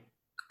 my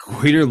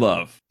goiter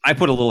love. I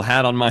put a little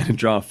hat on mine and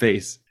draw a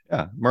face.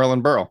 Yeah,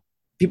 Merlin Burrow.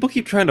 People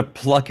keep trying to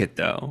pluck it,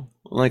 though,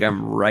 like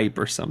I'm ripe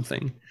or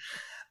something.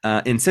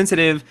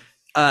 Insensitive.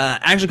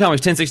 Action Comics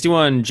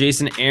 1061,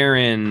 Jason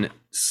Aaron.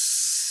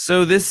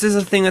 So this is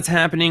a thing that's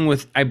happening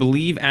with, I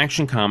believe,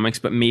 Action Comics,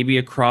 but maybe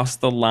across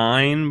the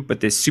line. But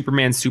this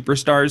Superman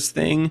Superstars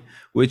thing,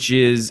 which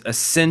is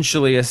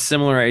essentially a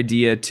similar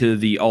idea to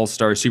the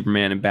All-Star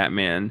Superman and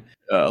Batman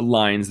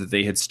lines that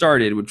they had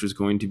started, which was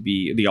going to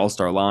be the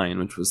All-Star line,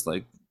 which was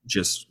like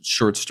just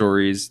short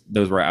stories.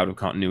 Those were out of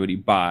continuity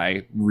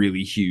by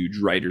really huge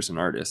writers and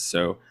artists.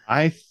 So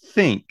I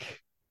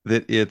think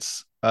that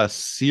it's a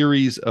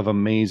series of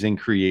amazing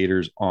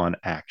creators on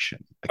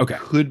Action. I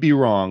could be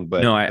wrong,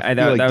 but no, I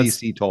feel like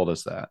DC told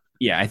us that.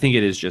 Yeah, I think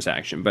it is just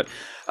Action. But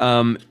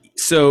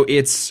so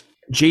it's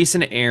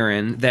Jason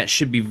Aaron. That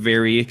should be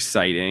very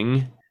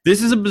exciting.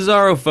 This is a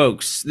Bizarro,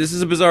 folks. This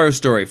is a Bizarro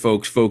story,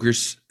 folks.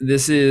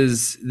 This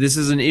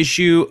is an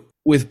issue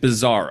with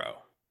Bizarro,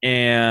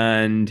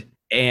 and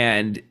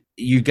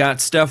you got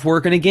stuff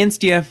working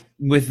against you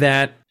with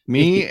that.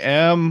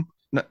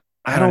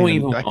 I can't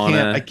even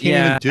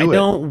do it. I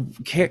don't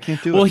care.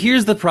 Well,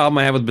 here's the problem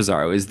I have with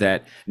Bizarro is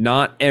that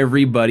not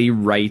everybody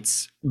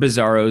writes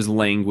Bizarro's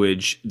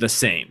language the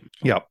same.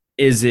 Yep.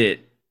 Is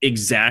it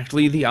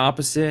exactly the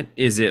opposite?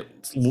 Is it,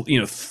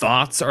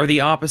 thoughts are the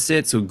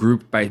opposite, so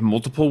grouped by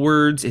multiple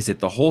words? Is it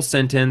the whole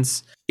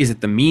sentence? Is it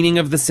the meaning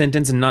of the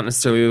sentence and not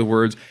necessarily the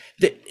words?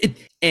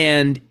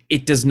 And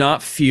it does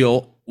not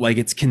feel like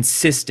it's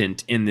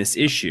consistent in this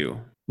issue.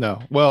 No.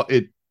 Well,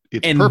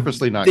 it's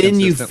purposely not then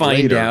consistent. You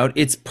find out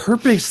it's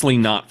purposely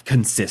not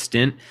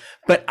consistent,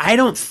 but I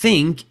don't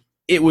think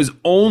it was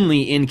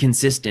only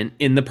inconsistent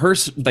in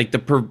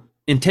the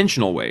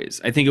intentional ways.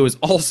 I think it was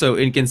also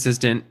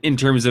inconsistent in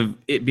terms of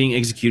it being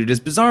executed as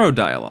Bizarro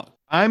dialogue.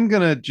 I'm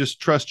gonna just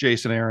trust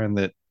Jason Aaron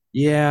that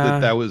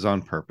was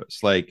on purpose.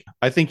 Like,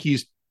 I think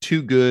he's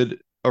too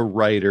good a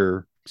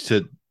writer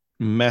to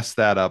mess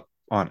that up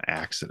on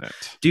accident.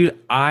 Dude,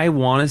 I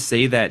want to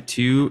say that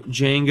too,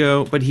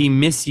 Django, but he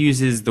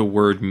misuses the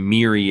word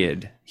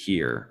myriad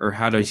here, or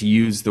how does he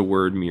use the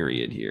word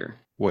myriad here?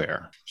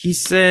 Where? He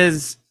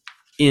says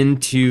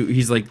into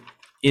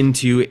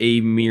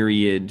a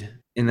myriad,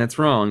 and that's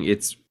wrong.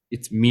 It's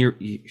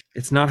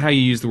not how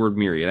you use the word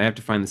myriad. I have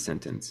to find the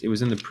sentence. It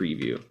was in the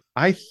preview.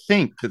 I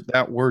think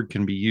that word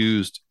can be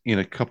used in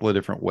a couple of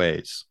different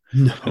ways.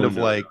 No.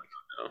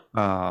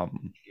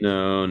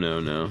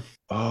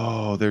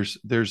 Oh,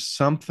 there's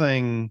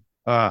something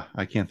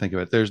I can't think of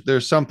it.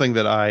 There's something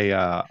that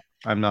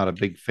I'm not a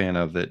big fan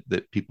of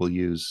that people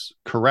use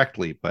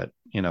correctly, but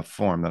in a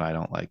form that I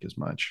don't like as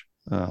much.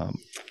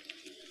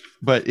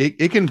 But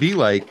it can be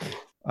like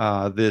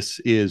this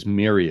is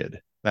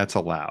myriad. That's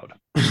allowed.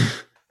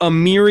 A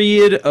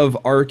myriad of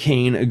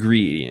arcane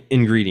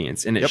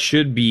ingredients, and it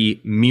should be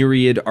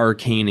myriad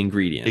arcane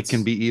ingredients. It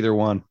can be either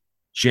one.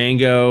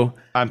 Django,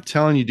 I'm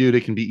telling you, dude,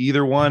 it can be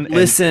either one.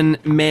 Listen,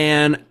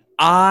 man,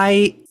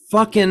 I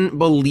fucking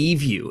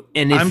believe you.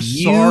 And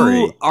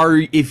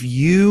if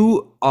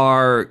you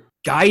are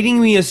guiding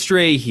me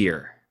astray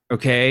here,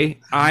 okay?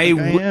 I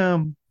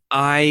am.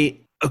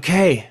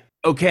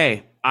 Okay,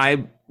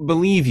 I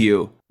believe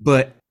you,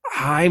 but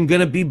I'm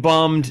gonna be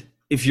bummed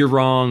if you're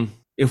wrong.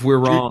 If we're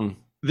wrong.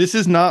 This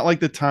is not like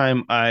the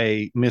time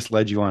I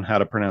misled you on how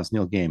to pronounce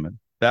Neil Gaiman.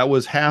 That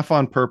was half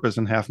on purpose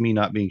and half me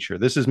not being sure.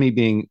 This is me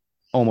being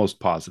almost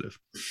positive.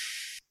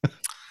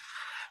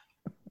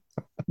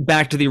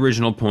 Back to the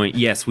original point.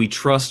 Yes, we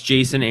trust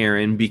Jason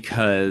Aaron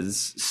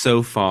because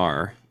so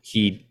far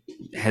he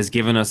has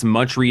given us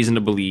much reason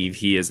to believe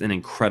he is an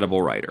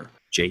incredible writer.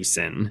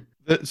 Jason.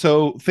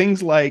 So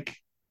things like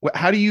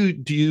How do you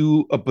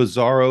do a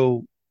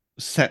Bizarro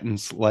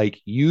sentence like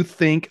 "You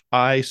think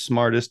I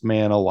smartest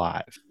man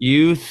alive"?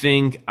 You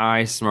think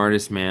I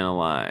smartest man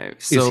alive.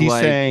 Is So he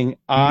like saying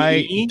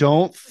I me?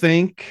 don't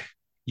think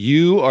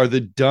you are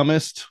the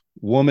dumbest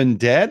woman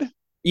dead?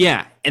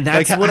 Yeah, and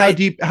Like that's what how I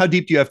deep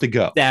do you have to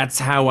go? that's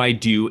how I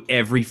do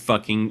every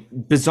fucking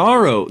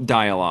Bizarro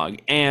dialogue.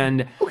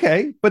 And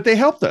Okay, but they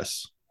helped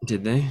us.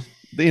 did they?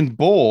 In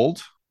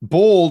bold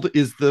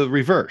is the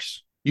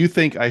reverse. You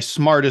think I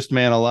smartest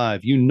man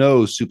alive. You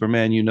know,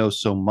 Superman, you know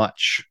so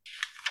much.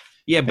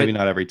 Yeah, Maybe but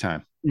not every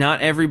time.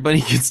 not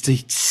everybody gets to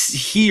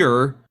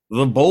hear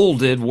the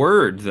bolded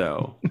word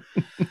though.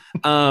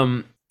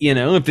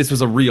 If this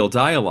was a real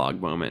dialogue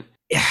moment,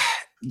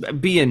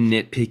 being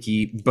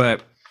nitpicky,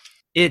 but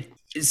it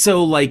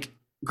so like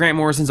Grant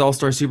Morrison's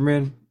All-Star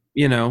Superman,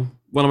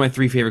 one of my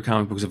 3 favorite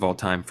comic books of all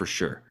time for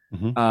sure.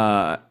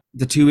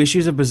 The 2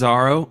 issues of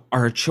Bizarro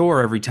are a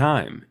chore every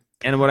time.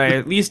 And what I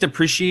at least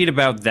appreciate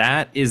about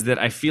that is that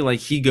I feel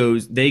like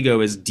they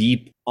go as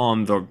deep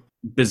on the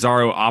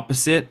Bizarro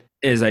opposite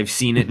as I've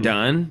seen it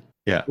done.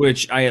 Yeah.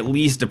 Which I at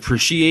least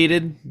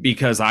appreciated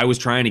because I was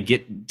trying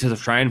to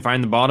try and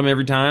find the bottom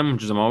every time,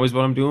 which is always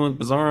what I'm doing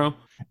with Bizarro.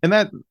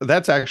 And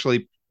that's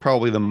actually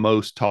probably the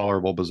most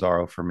tolerable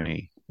Bizarro for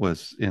me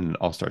was in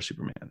All-Star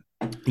Superman.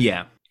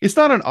 Yeah. It's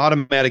not an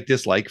automatic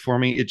dislike for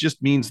me. It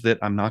just means that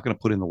I'm not going to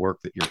put in the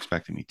work that you're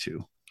expecting me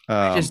to.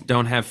 I just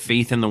don't have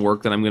faith in the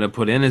work that I'm going to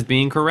put in as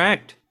being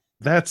correct.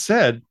 That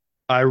said,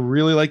 I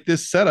really like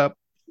this setup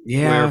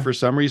where for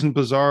some reason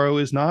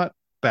Bizarro is not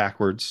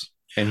backwards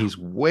and he's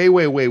way,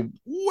 way, way,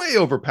 way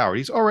overpowered.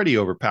 He's already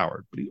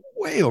overpowered, but he's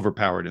way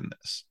overpowered in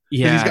this.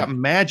 Yeah. He's got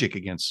magic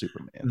against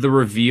Superman. The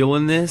reveal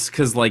in this,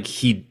 because like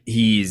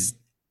he's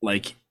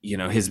like,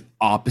 his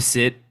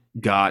opposite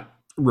got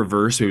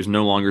reversed. So he was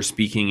no longer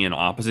speaking in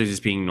opposite, he's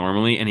speaking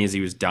normally. And as he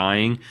was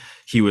dying,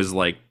 he was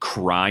like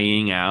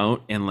crying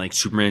out, and like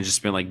Superman just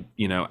spent like,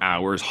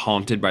 hours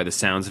haunted by the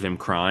sounds of him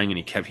crying, and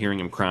he kept hearing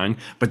him crying.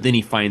 But then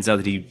he finds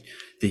out that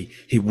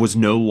he was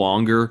no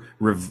longer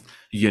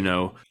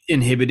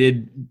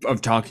inhibited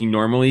of talking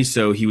normally,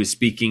 so he was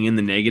speaking in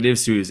the negative,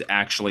 so he was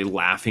actually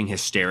laughing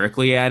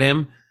hysterically at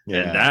him.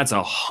 Yeah. And that's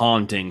a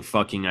haunting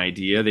fucking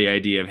idea. The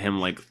idea of him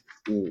like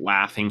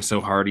laughing so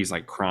hard he's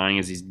like crying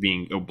as he's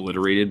being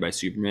obliterated by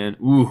Superman.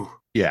 Ooh.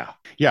 Yeah.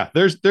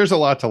 There's a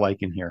lot to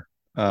like in here.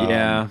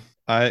 Yeah.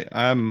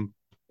 I'm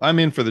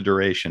in for the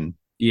duration.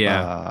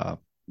 Yeah.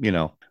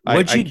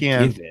 What'd you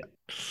give it?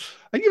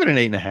 I give it an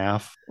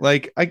 8.5.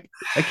 Like I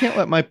can't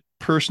let my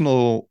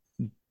personal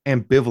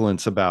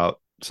ambivalence about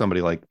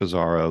somebody like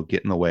Bizarro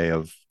get in the way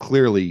of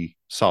clearly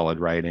solid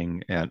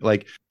writing, and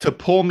like to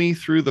pull me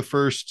through the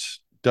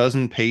first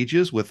dozen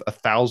pages with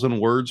 1,000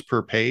 words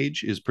per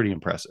page is pretty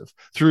impressive.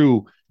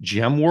 Through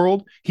Gem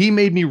World, he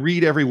made me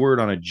read every word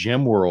on a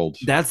Gem World.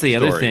 That's the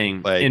other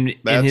thing. Like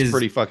that's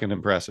pretty fucking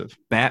impressive.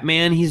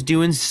 Batman, he's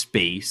doing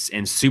space,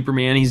 and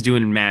Superman, he's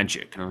doing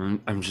magic. And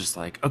I'm just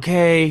like,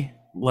 okay,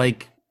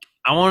 like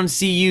I want to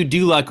see you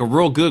do like a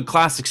real good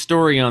classic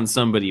story on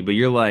somebody, but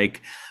you're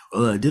like,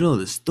 well, I did all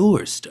this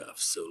Thor stuff,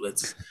 so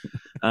let's.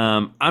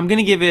 I'm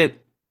gonna give it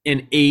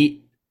an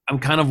 8. I'm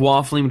kind of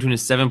waffling between a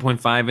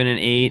 7.5 and an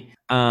 8.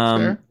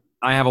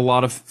 I have a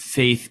lot of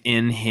faith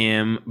in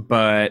him,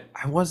 but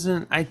I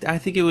wasn't. I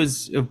think it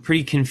was a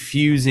pretty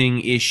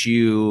confusing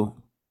issue.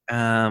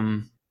 Yeah.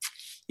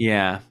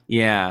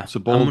 It's a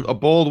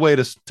bold way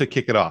to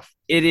kick it off.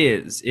 It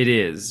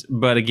is.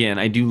 But again,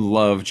 I do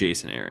love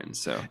Jason Aaron.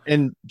 So,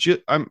 and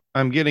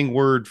I'm getting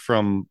word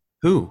from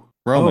who?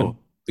 Roman,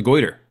 the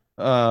Goiter.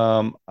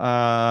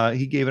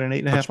 He gave it an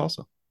 8.5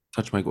 also.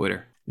 Touch my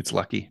goiter. It's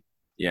lucky.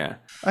 Yeah.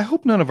 I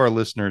hope none of our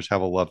listeners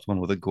have a loved one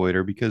with a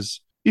goiter,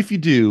 because if you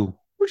do,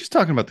 we're just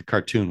talking about the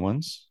cartoon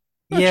ones.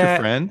 Not your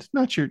friend,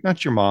 not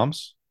your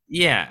mom's.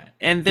 Yeah.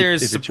 And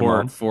there's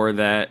support for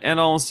that. And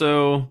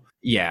also,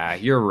 yeah,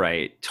 you're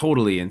right.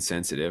 Totally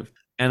insensitive.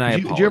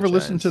 And did you ever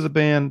listen to the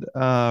band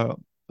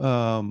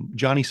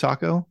Johnny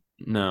Sacco?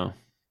 No.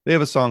 They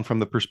have a song from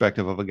the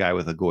perspective of a guy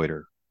with a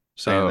goiter,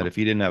 saying that if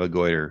he didn't have a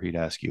goiter, he'd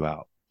ask you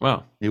out.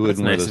 Wow. He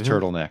wouldn't wear those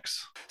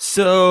turtlenecks.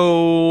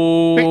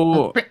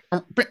 So,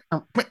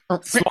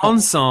 Swan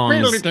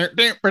Songs.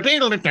 The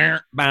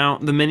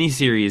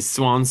miniseries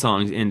Swan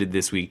Songs ended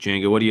this week,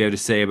 Django. What do you have to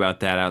say about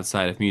that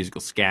outside of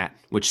musical scat,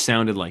 which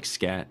sounded like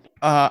scat?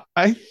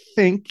 I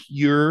think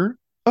you're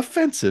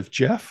offensive,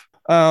 Jeff.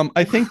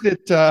 I think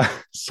that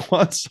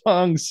Swan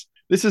Songs,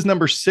 this is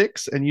number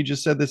 6, and you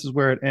just said this is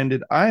where it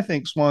ended. I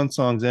think Swan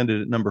Songs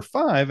ended at number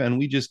 5, and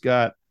we just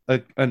got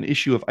an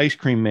issue of Ice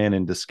Cream Man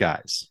in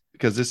disguise.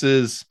 Because this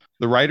is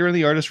the writer and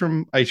the artist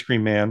from Ice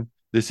Cream Man.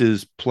 This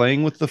is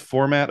playing with the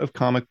format of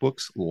comic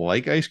books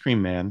like Ice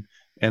Cream Man.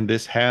 And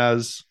this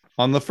has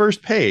on the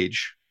first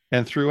page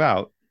and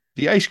throughout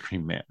the Ice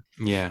Cream Man.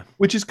 Yeah.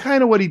 Which is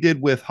kind of what he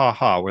did with Ha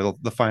Ha, where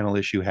the final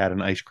issue had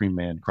an Ice Cream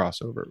Man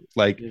crossover.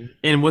 Like,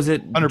 and was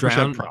it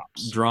 100%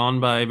 props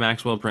drawn by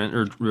Maxwell Print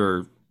or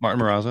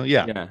Martin Morazzo?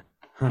 Yeah. Yeah.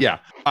 Huh. Yeah.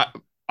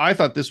 I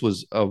thought this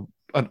was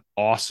an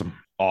awesome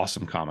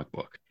comic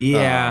book.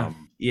 Yeah.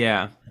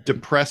 Yeah.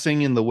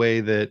 Depressing in the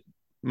way that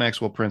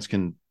Maxwell Prince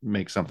can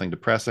make something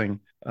depressing,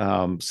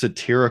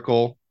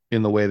 satirical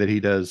in the way that he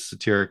does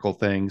satirical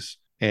things,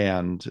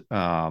 and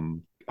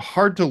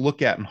hard to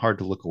look at and hard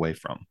to look away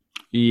from.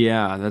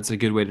 Yeah, that's a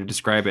good way to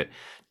describe it.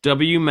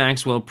 W.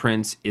 Maxwell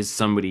Prince is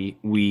somebody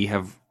we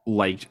have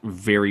liked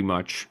very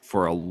much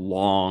for a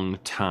long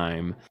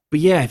time. But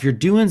yeah, if you're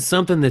doing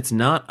something that's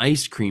not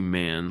Ice Cream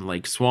Man,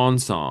 like Swan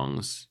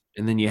Songs,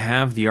 and then you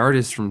have the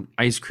artist from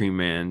Ice Cream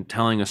Man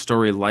telling a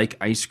story like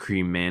Ice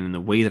Cream Man in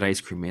the way that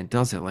Ice Cream Man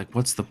does it, like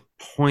what's the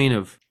point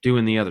of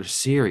doing the other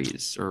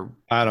series? Or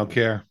I don't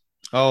care.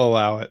 I'll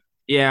allow it.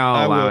 yeah,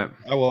 I'll allow it.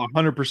 I will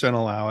 100%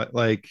 allow it.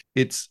 Like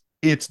it's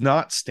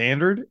not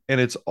standard, and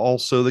it's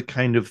also the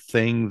kind of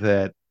thing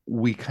that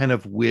we kind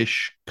of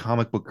wish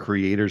comic book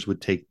creators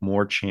would take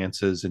more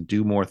chances and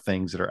do more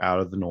things that are out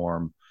of the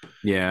norm.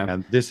 Yeah.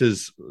 And this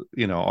is,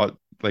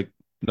 like,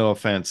 no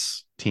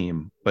offense,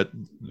 team, but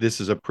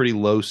this is a pretty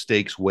low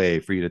stakes way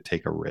for you to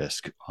take a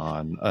risk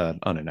on an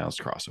unannounced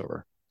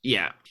crossover.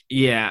 Yeah.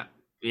 Yeah.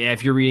 Yeah.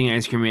 If you're reading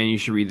Ice Cream Man, you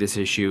should read this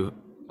issue.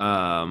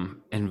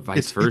 And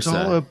vice versa. It's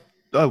all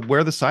a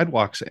Where the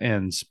Sidewalks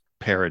Ends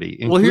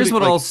parody. Well, here's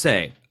what I'll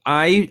say.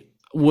 I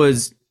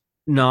was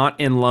not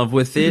in love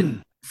with it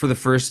for the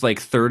first like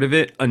third of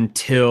it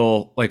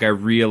until like I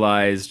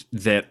realized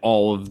that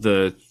all of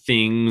the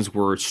things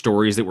were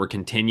stories that were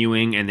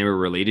continuing and they were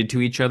related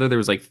to each other. There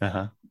was like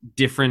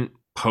different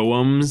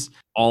poems,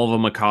 all of a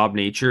macabre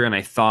nature, and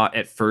I thought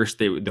at first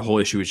the whole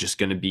issue was just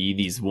going to be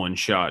these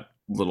one-shot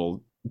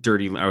little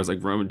dirty. I was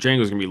like, Roman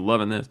Django's gonna be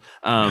loving this.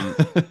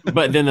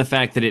 But then the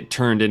fact that it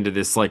turned into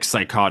this like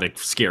psychotic,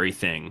 scary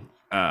thing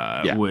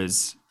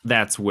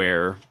that's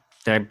where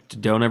I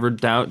don't ever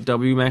doubt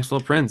W.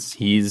 Maxwell Prince.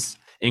 He's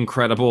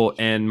incredible,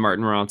 and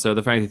Martin Ronso.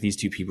 The fact that these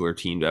two people are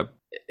teamed up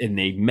and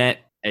they met,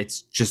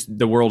 it's just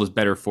the world is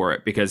better for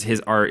it because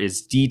his art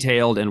is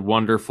detailed and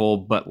wonderful,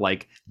 but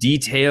like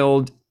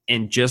detailed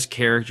and just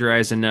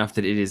characterized enough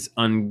that it is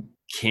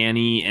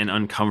uncanny and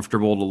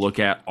uncomfortable to look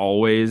at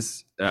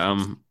always.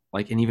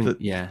 Like, and even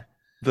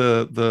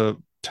the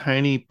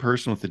tiny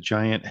person with the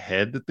giant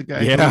head that the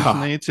guy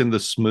hallucinates in the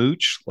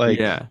smooch, like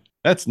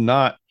that's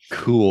not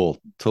cool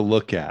to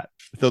look at.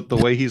 The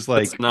way he's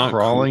like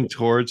crawling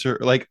towards her,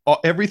 like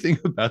everything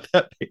about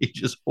that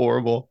page is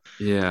horrible.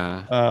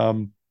 Yeah.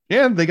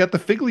 And they got the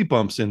Figgly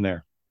Bumps in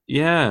there.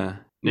 Yeah.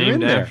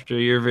 Named after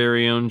your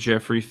very own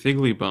Jeffrey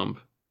Figgly Bump.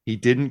 He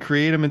didn't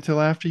create him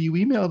until after you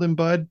emailed him,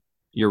 bud.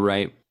 You're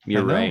right.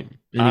 You're right.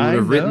 And you would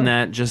have written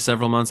that just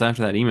several months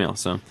after that email.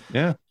 So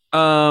yeah.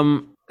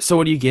 So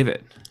what do you give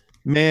it?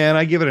 Man,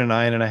 I give it a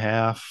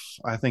 9.5.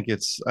 I think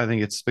it's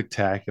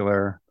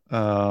spectacular.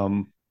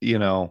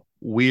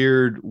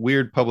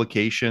 Weird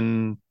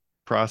publication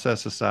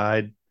process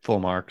aside, full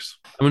marks.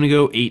 I'm gonna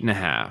go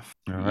 8.5.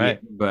 All right.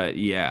 But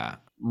yeah,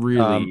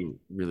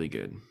 really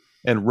good.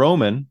 And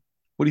Roman,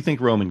 what do you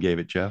think Roman gave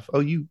it, Jeff? Oh,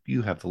 you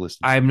have the list.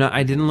 I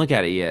didn't look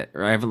at it yet,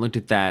 or I haven't looked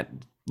at that.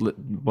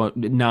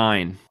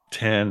 9.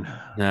 10.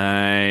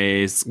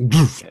 Nice.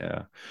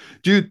 Yeah,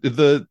 dude,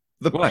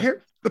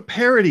 the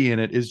parody in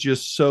it is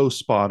just so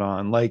spot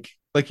on. Like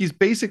he's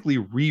basically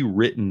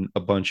rewritten a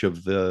bunch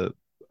of the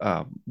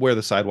Where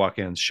the Sidewalk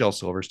Ends Shel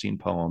Silverstein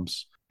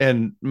poems,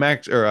 and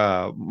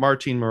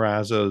Martin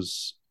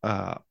Morazzo's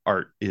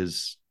art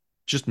is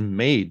just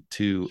made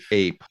to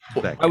ape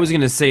that guy. I was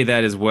gonna say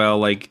that as well.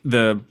 Like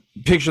the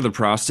picture of the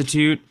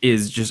prostitute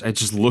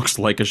just looks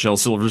like a Shel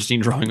Silverstein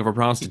drawing of a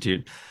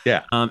prostitute.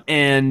 Yeah.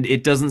 And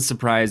it doesn't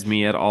surprise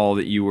me at all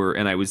that you were,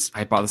 and I was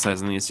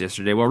hypothesizing this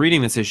yesterday while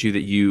reading this issue,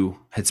 that you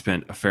had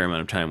spent a fair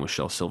amount of time with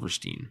Shel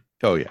Silverstein.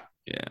 Oh yeah.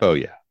 Yeah. Oh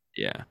yeah.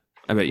 Yeah.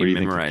 I bet you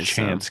memorized.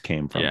 Think the chance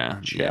came from. Yeah.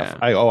 Jeff.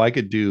 Yeah. I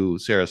could do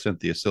Sarah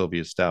Cynthia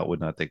Sylvia Stout would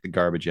not take the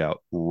garbage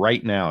out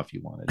right now if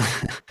you wanted.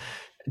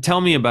 Tell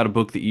me about a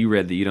book that you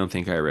read that you don't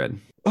think I read.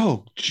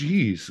 Oh,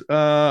 geez.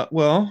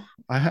 Well,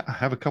 I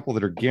have a couple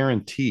that are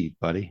guaranteed,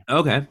 buddy.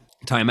 Okay.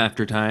 Time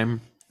After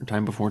Time, or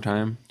Time Before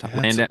Time,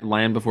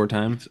 Land Before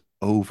Time. It's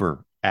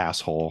over,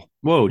 asshole.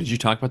 Whoa, did you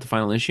talk about the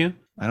final issue?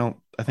 I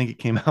think it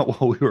came out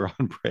while we were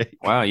on break.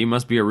 Wow, you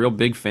must be a real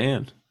big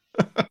fan.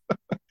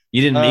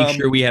 You didn't make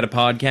sure we had a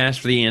podcast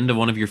for the end of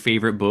one of your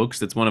favorite books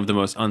that's one of the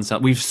most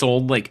unsold. We've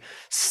sold like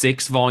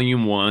 6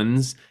 volume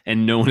 1s,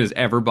 and no one has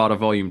ever bought a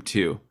volume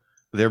 2.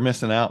 They're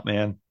missing out,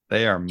 man.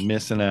 They are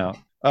missing out.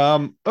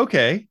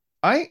 Okay.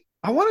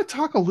 I want to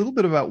talk a little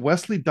bit about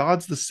Wesley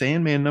Dodds' The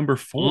Sandman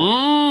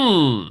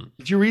 #4.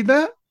 Did you read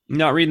that?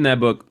 Not reading that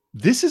book.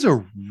 This is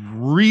a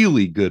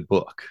really good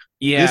book.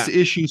 Yeah. This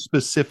issue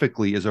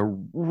specifically is a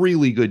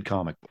really good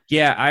comic book.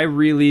 Yeah, I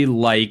really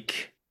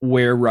like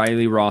where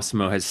Riley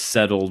Rossmo has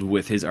settled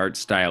with his art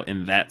style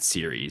in that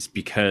series,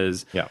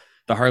 because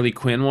the Harley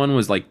Quinn one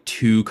was like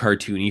too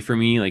cartoony for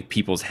me. Like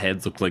people's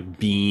heads looked like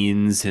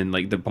beans, and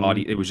like the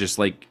body, it was just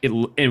like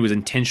it was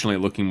intentionally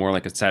looking more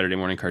like a Saturday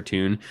morning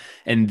cartoon.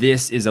 And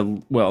this is I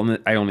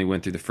only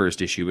went through the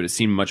first issue, but it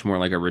seemed much more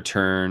like a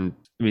return.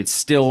 I mean, it's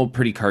still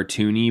pretty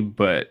cartoony,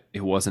 but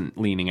it wasn't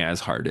leaning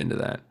as hard into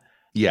that.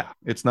 Yeah,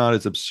 it's not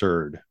as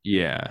absurd.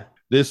 Yeah.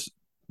 This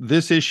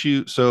this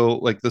issue, so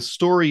like the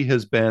story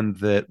has been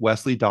that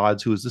Wesley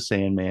Dodds, who was the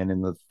Sandman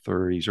in the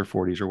 30s or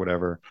 40s or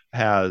whatever,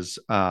 has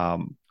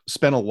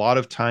spent a lot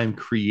of time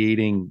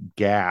creating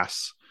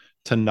gas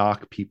to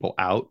knock people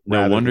out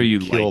No rather wonder than you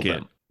kill like it.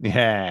 them.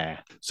 Yeah.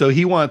 So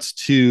he wants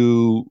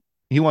to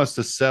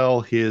sell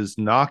his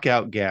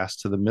knockout gas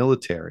to the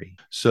military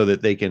so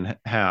that they can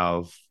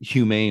have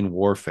humane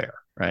warfare,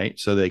 right?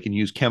 So they can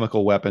use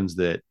chemical weapons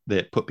that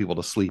put people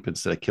to sleep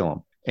instead of kill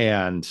them.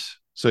 And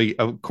so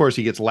of course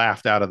he gets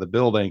laughed out of the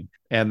building,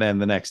 and then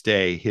the next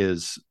day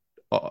his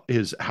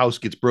house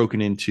gets broken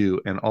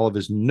into, and all of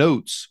his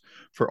notes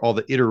for all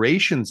the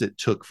iterations it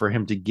took for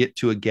him to get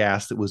to a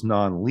gas that was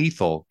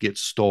non-lethal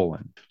gets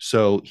stolen.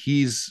 So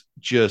he's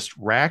just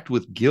racked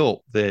with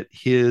guilt that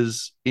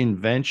his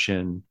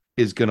invention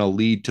is going to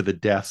lead to the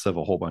deaths of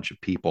a whole bunch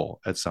of people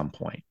at some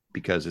point,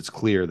 because it's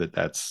clear that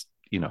that's,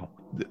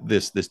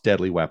 this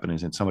deadly weapon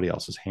is in somebody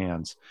else's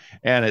hands.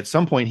 And at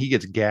some point he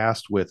gets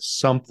gassed with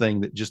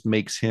something that just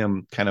makes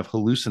him kind of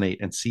hallucinate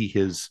and see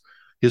his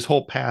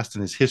whole past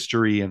and his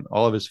history and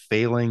all of his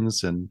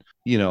failings. And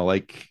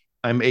like,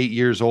 I'm 8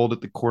 years old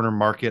at the corner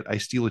market. I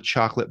steal a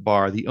chocolate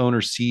bar. The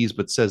owner sees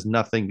but says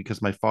nothing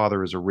because my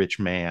father is a rich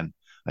man.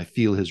 I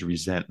feel his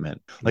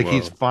resentment. Like, Whoa.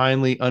 he's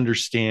finally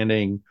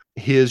understanding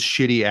his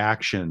shitty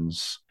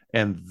actions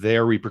and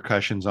their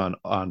repercussions on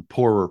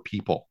poorer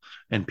people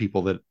and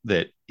people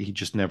that he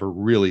just never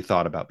really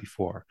thought about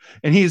before.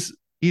 And he's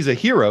a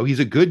hero. He's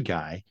a good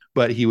guy,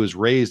 but he was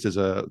raised as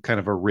a kind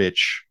of a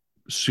rich,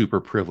 super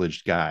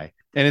privileged guy.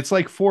 And it's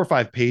like 4 or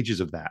 5 pages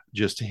of that,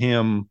 just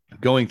him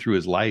going through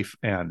his life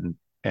and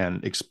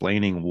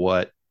explaining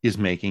what is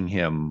making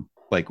him,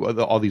 like,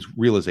 all these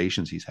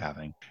realizations he's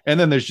having. And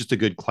then there's just a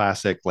good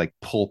classic, like,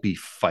 pulpy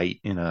fight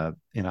in a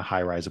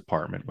high-rise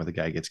apartment where the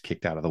guy gets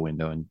kicked out of the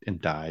window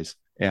and dies.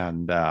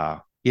 And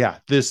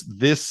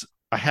this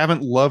I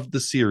haven't loved the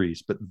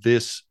series, but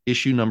this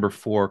issue number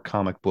 4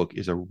 comic book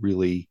is a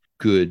really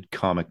good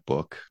comic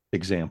book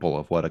example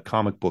of what a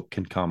comic book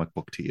can comic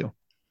book to you.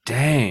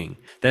 Dang,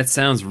 that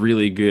sounds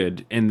really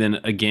good. And then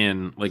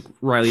again, like,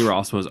 Riley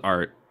Rossmo's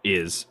art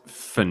is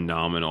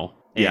phenomenal.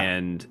 Yeah.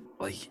 And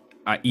like,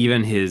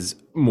 even his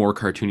more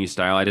cartoony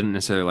style, I didn't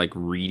necessarily like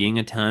reading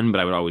a ton, but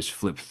I would always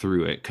flip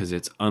through it because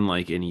it's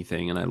unlike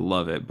anything, and I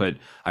love it. But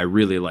I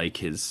really like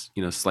his,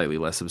 slightly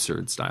less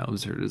absurd style.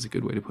 Absurd is a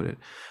good way to put it.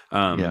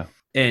 Yeah.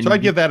 And So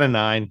I'd give that a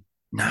 9.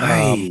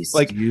 nice.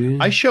 Like,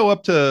 dude. I show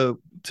up to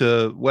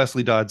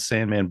Wesley Dodds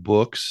Sandman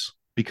books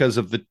because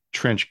of the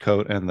trench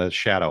coat and the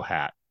shadow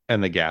hat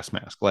and the gas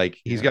mask. Like,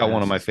 he's got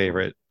one of my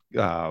favorite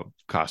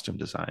costume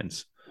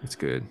designs. It's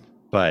good.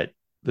 But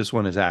this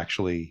one is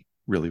actually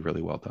really,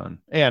 really well done.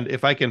 And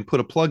if I can put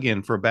a plug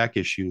in for a back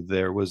issue,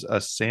 there was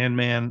a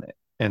Sandman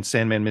and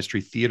Sandman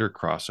Mystery Theater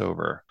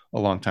crossover a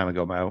long time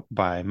ago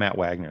by Matt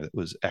Wagner that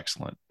was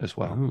excellent as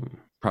well. Ooh,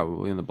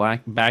 probably in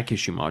the back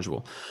issue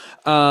module.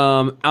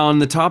 On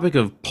the topic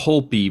of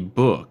pulpy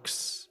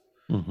books,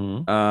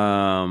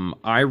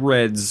 I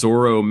read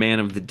Zorro Man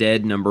of the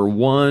Dead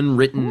 #1,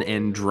 written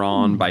and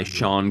drawn by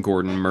Sean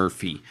Gordon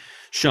Murphy.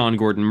 Sean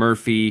Gordon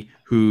Murphy,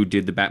 who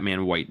did the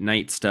Batman White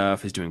Knight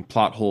stuff, is doing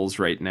plot holes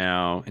right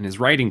now, and is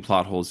writing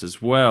plot holes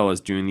as well as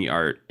doing the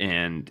art.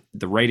 And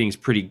the writing's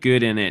pretty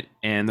good in it,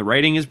 and the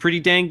writing is pretty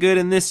dang good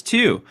in this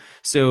too.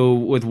 So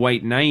with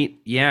White Knight,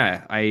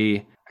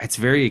 it's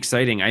very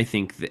exciting, I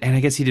think. And I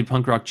guess he did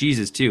Punk Rock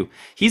Jesus too.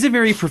 He's a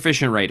very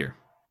proficient writer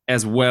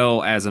as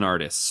well as an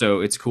artist. So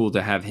it's cool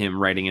to have him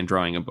writing and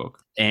drawing a book.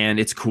 And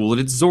it's cool that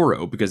it's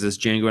Zorro, because as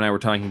Django and I were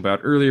talking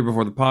about earlier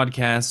before the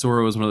podcast,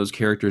 Zorro is one of those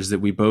characters that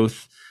we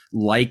both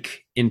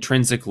like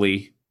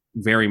intrinsically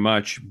very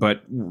much,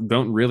 but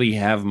don't really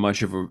have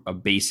much of a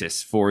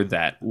basis for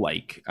that.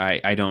 Like,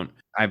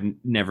 I've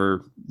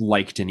never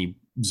liked any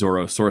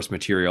Zorro source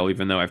material,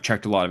 even though I've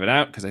checked a lot of it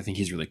out because I think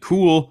he's really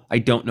cool. I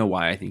don't know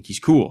why I think he's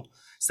cool.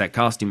 It's that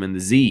costume and the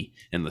Z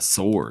and the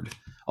sword.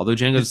 Although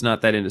Django's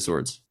not that into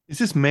swords. Is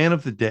this Man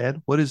of the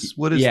Dead? What is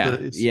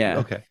yeah.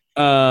 Okay.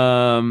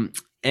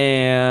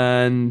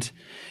 And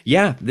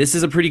yeah, this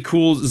is a pretty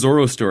cool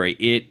Zorro story.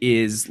 It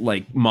is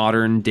like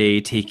modern day,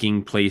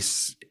 taking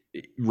place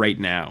right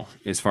now,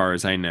 as far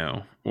as I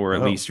know, or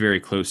at least very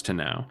close to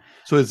now.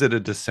 So is it a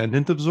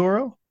descendant of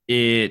Zorro?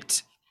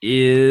 It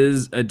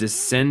is a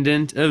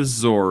descendant of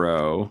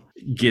Zorro,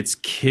 gets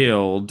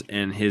killed,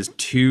 and his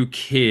 2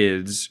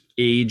 kids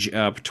age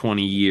up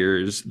 20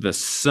 years. The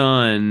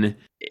son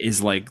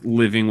is like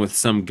living with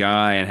some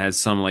guy and has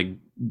some like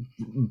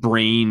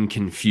brain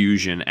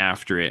confusion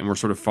after it, and we're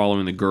sort of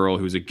following the girl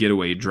who's a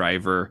getaway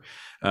driver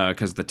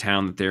because the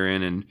town that they're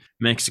in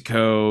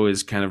Mexico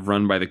is kind of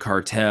run by the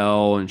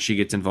cartel, and she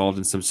gets involved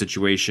in some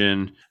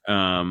situation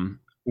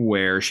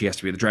where she has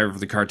to be the driver for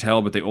the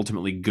cartel, but they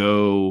ultimately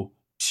go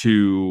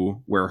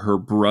to where her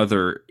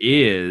brother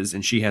is,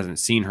 and she hasn't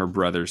seen her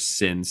brother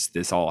since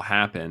this all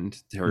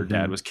happened. Her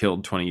dad was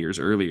killed 20 years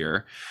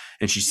earlier,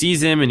 and she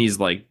sees him, and he's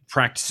like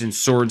practicing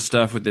sword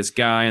stuff with this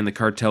guy, and the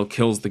cartel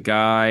kills the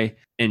guy,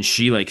 and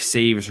she like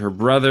saves her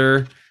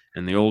brother,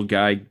 And the old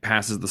guy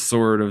passes the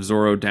sword of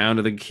Zoro down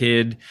to the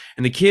kid,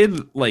 and the kid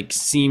like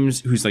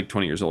seems, who's like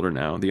 20 years older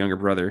now, the younger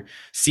brother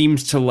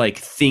seems to like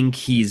think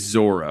he's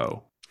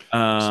Zoro.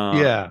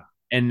 Yeah.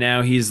 And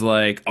now he's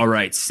like, all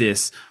right,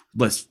 sis,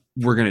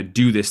 we're gonna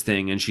do this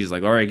thing. And she's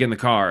like, all right, get in the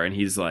car. And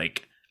he's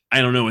like,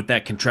 I don't know what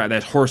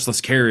that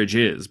horseless carriage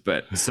is,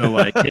 but so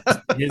like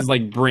his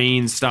like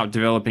brain stopped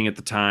developing at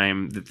the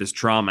time that this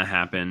trauma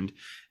happened,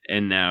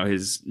 and now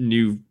his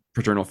new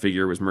paternal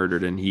figure was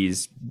murdered, and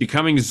he's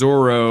becoming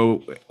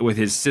Zoro with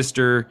his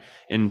sister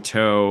in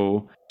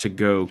tow to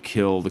go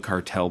kill the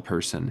cartel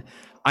person.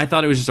 I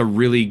thought it was just a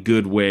really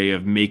good way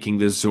of making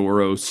the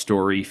Zoro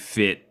story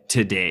fit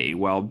today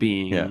while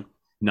being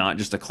not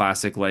just a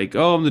classic like,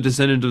 oh, I'm the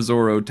descendant of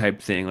Zoro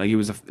type thing. Like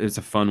it's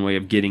a fun way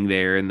of getting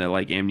there, and the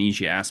like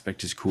amnesia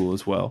aspect is cool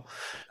as well.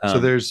 So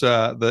there's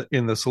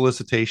in the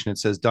solicitation it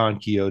says Don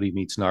Quixote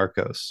meets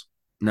Narcos.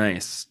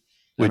 Nice.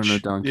 Which I don't know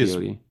Don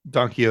Quixote.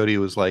 Don Quixote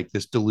was like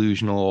this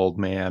delusional old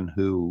man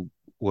who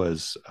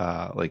was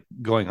like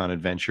going on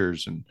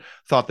adventures and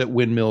thought that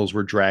windmills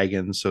were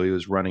dragons, so he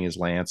was running his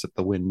lance at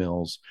the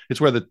windmills.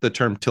 It's where the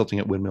term tilting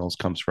at windmills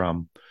comes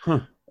from.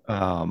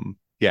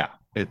 Yeah,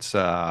 it's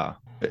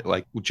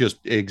like just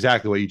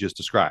exactly what you just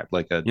described,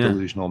 like a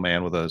delusional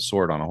man with a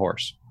sword on a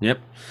horse. Yep.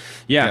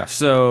 Yeah.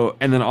 So,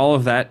 and then all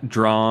of that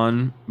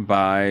drawn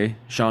by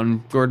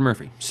Sean Gordon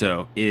Murphy.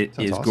 So it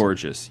is awesome.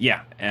 Gorgeous.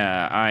 Yeah.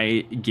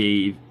 I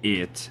gave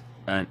it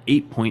an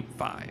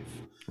 8.5.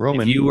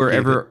 Roman, if you were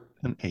ever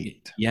an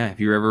 8. Yeah. If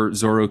you're ever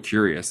Zoro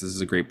curious, this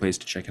is a great place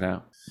to check it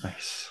out.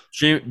 Nice.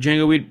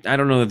 Django, I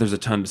don't know that there's a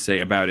ton to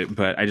say about it,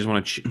 but I just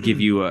want to give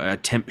you a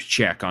temp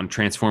check on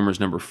Transformers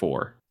number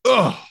 4.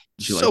 Oh,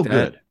 so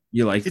good.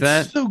 You like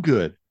that? It's so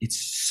good.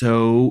 It's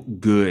so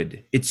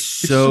good. It's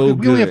so good.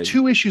 We only have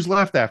 2 issues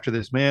left after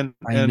this, man.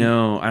 I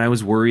know. And I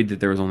was worried that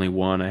there was only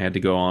one. I had to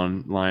go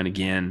online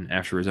again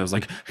afterwards. I was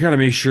like, I got to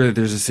make sure that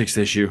there's a 6th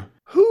issue.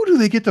 Who do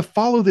they get to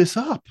follow this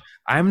up?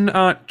 I'm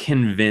not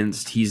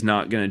convinced he's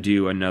not going to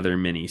do another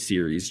mini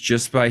series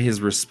just by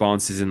his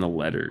responses in the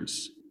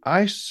letters.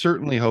 I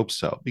certainly hope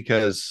so,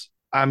 because,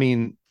 I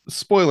mean,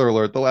 spoiler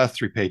alert, the last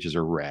 3 pages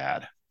are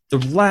rad. The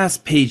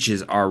last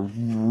pages are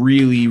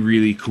really,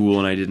 really cool,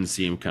 and I didn't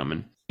see him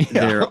coming. Yeah.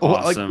 They're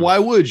awesome. Like, why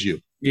would you?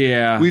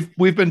 Yeah.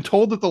 We've been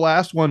told that the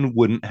last one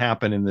wouldn't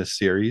happen in this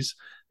series,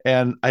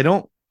 and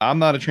I'm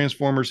not a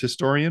Transformers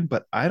historian,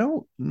 but I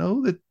don't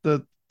know that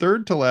the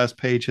third to last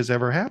page has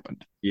ever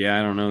happened. Yeah,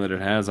 I don't know that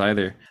it has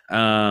either.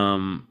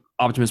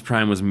 Optimus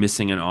Prime was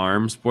missing an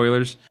arm,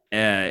 spoilers,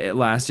 at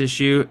last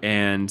issue,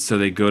 and so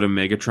they go to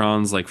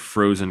Megatron's like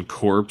frozen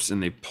corpse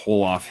and they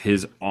pull off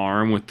his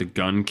arm with the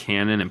gun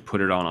cannon and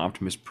put it on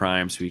Optimus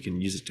Prime so he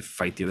can use it to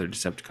fight the other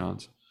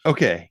Decepticons.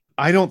 Okay,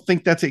 I don't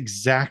think that's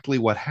exactly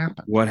what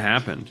happened. What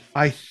happened?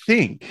 I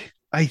think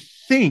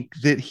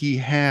that he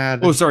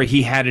had... Oh, sorry,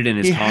 he had it in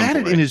his convoy. He had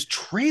it in his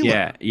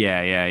trailer.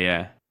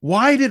 Yeah.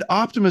 Why did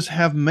Optimus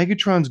have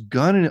Megatron's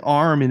gun and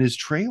arm in his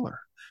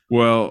trailer?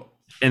 Well...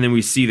 And then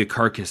we see the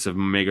carcass of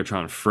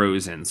Megatron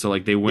frozen. So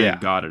like they went and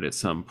got it at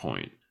some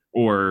point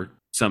or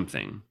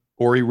something.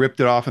 Or he ripped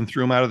it off and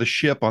threw him out of the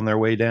ship on their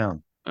way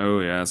down. Oh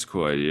yeah, that's a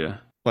cool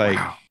idea. Like,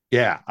 wow.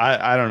 Yeah,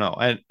 I don't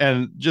know.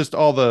 And just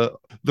all the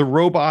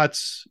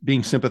robots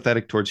being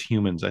sympathetic towards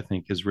humans, I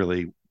think is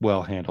really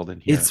well handled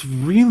in here. It's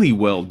really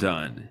well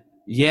done.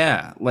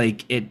 Yeah,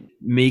 like it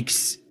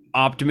makes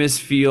Optimus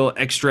feel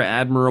extra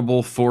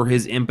admirable for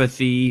his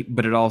empathy,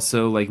 but it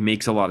also like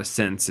makes a lot of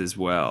sense as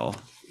well.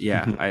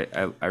 Yeah,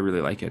 I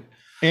really like it.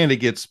 And it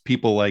gets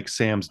people like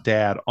Sam's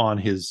dad on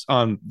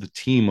the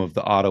team of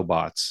the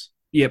Autobots.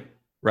 Yep.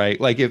 Right?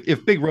 Like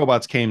if big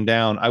robots came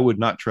down, I would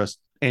not trust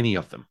any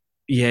of them.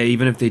 Yeah,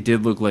 even if they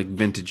did look like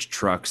vintage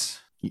trucks.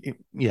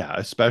 Yeah,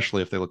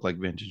 especially if they look like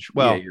vintage.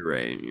 Well, yeah, you're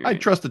right.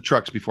 I'd trust the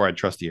trucks before I'd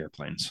trust the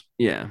airplanes.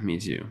 Yeah, me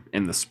too.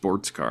 And the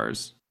sports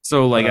cars.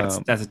 So like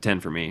that's a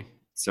 10 for me.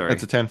 Sorry.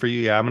 That's a 10 for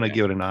you. Yeah, I'm going to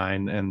give it a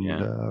 9.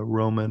 And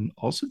Roman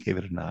also gave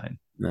it a 9.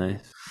 Nice.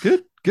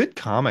 Good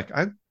comic.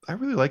 I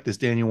really like this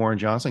Daniel Warren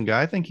Johnson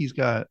guy. I think he's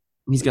got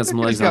some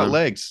legs. He's got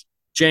legs.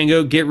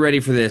 Django, get ready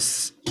for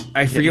this.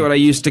 I forget what I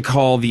used to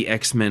call the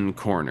X-Men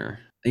corner.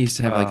 I used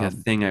to have like a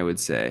thing I would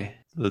say.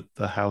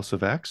 The House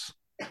of X?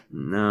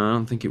 No, I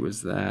don't think it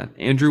was that.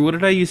 Andrew, what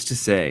did I used to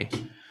say?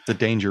 The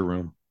Danger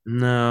Room.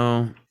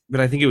 No, but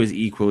I think it was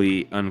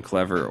equally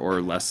unclever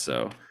or less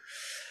so.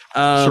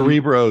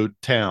 Cerebro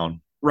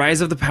Town.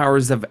 Rise of the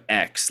Powers of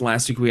X.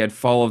 Last week we had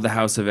Fall of the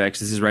House of X.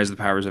 This is Rise of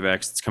the Powers of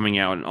X. It's coming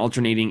out in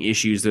alternating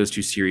issues. Those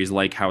 2 series,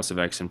 like House of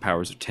X and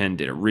Powers of 10,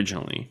 did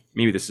originally.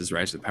 Maybe this is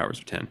Rise of the Powers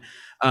of 10.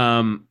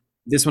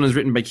 This one is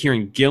written by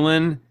Kieran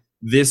Gillen.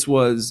 This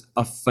was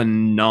a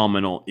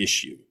phenomenal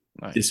issue.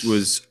 Nice. This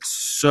was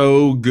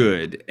so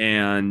good,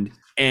 and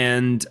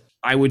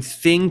I would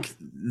think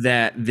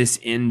that this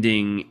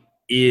ending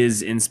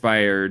is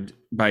inspired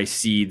by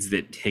seeds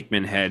that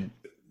Hickman had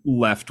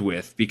left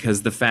with,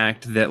 because the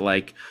fact that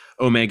like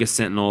Omega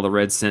Sentinel, the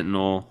Red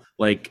Sentinel,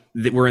 like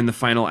we're in the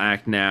final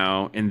act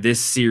now, and this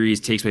series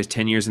takes place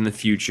 10 years in the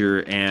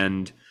future,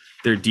 and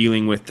they're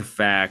dealing with the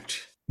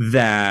fact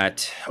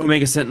that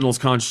Omega Sentinel's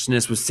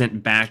consciousness was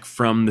sent back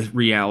from the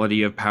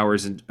reality of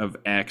Powers of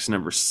X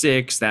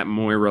 #6, that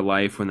Moira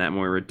life when that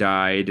Moira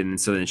died,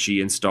 and so then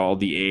she installed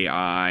the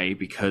AI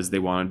because they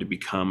wanted to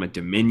become a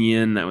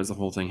Dominion. That was the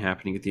whole thing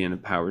happening at the end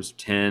of Powers of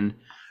 10.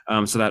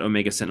 So that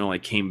Omega Sentinel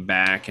like came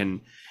back,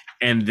 and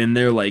then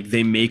they're like,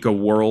 they make a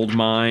world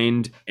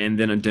mind, and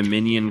then a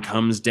Dominion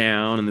comes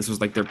down, and this was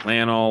like their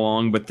plan all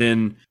along, but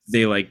then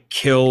they like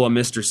kill a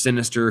Mr.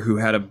 Sinister who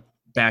had a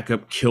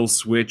backup kill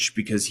switch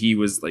because he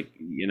was like,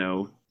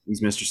 he's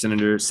Mr.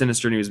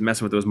 Sinister, and he was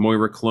messing with those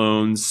Moira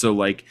clones. So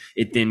like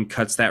it then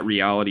cuts that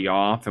reality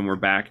off, and we're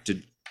back to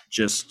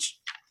just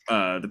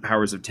the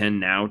Powers of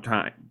 10 now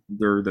time.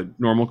 They're the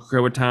normal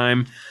Krakoa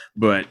time,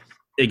 but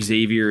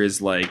Xavier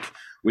is like,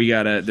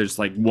 there's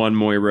like one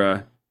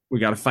Moira. We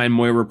got to find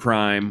Moira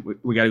Prime.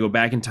 We got to go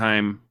back in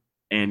time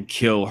and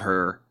kill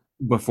her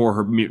before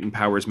her mutant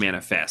powers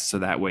manifest, so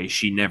that way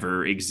she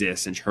never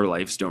exists and her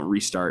lives don't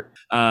restart.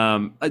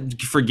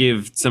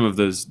 Forgive some of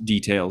those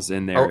details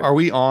in there. Are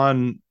we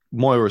on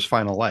Moira's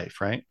final life,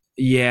 right?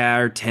 Yeah,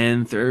 or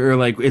 10th, or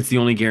like it's the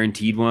only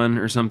guaranteed one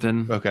or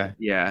something. Okay.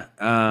 Yeah.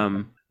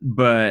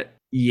 But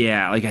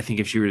yeah, like I think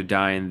if she were to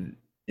die in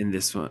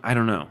this one, I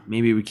don't know,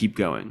 maybe it would keep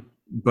going.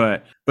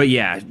 But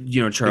yeah,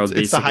 Charles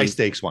it's the high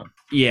stakes one.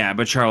 Yeah,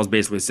 but Charles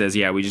basically says,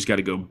 yeah, we just got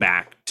to go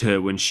back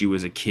to when she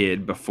was a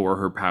kid before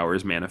her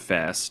powers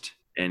manifest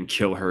and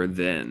kill her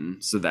then.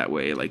 So that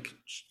way, like,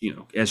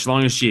 as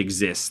long as she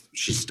exists,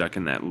 she's stuck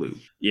in that loop.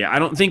 Yeah, I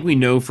don't think we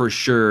know for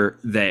sure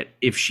that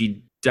if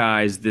she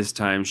dies this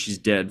time, she's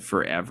dead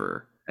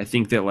forever. I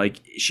think that,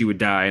 like, she would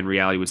die and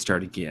reality would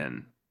start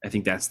again. I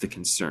think that's the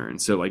concern.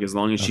 So, like, as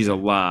long as she's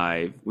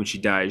alive, when she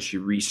dies, she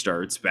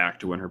restarts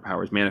back to when her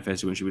powers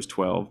manifested when she was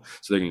 12.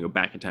 So they're going to go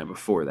back in time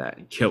before that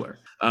and kill her.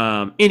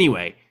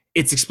 Anyway,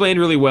 it's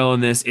explained really well in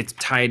this. It's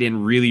tied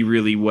in really,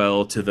 really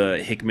well to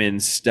the Hickman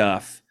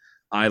stuff.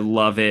 I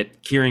love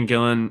it. Kieran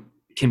Gillen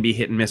can be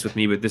hit and miss with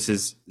me, but this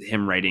is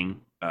him writing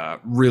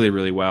really,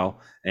 really well.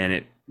 And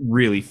it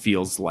really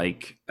feels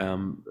like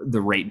the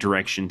right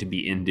direction to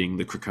be ending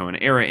the Krakoan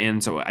era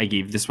in. So I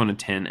gave this one a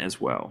 10 as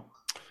well.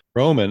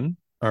 Roman,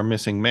 our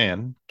missing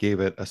man, gave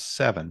it a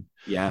 7.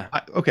 Yeah.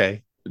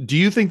 Okay. Do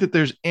you think that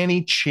there's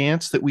any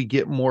chance that we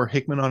get more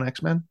Hickman on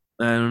X-Men?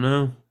 I don't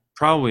know.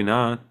 Probably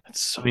not.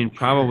 Weird.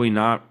 Probably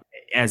not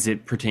as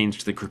it pertains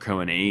to the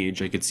Krakoan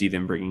age. I could see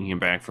them bringing him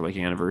back for like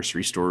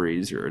anniversary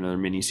stories or another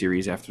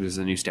miniseries after there's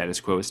a new status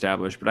quo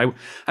established. But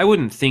I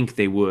wouldn't think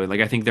they would.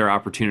 Like, I think their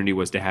opportunity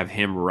was to have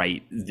him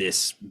write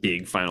this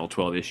big final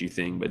 12-issue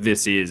thing. But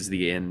this is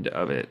the end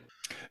of it.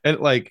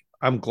 And like,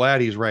 I'm glad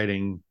he's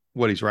writing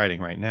what he's writing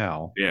right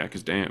now. Yeah,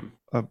 because damn.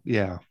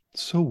 Yeah,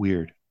 so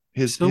weird.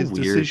 His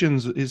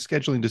decisions, his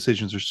scheduling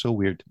decisions are so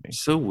weird to me.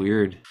 So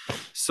weird.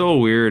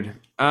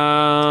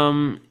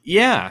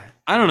 Yeah,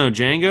 I don't know,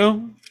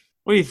 Django.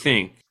 What do you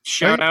think?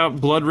 Shout out,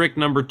 Bloodrick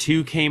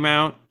 #2 came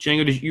out.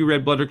 Django, did you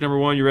read Bloodrick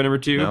 #1? You read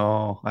 #2?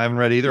 No, I haven't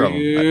read either of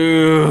them.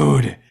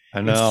 Dude,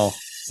 I know.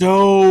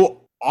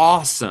 So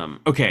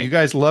awesome. Okay, you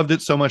guys loved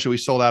it so much that we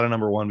sold out of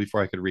 #1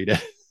 before I could read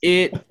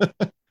it.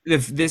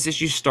 If this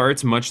issue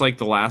starts much like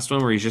the last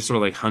one, where he's just sort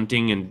of like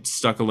hunting and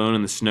stuck alone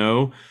in the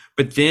snow,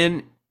 but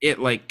then it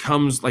like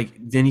comes like,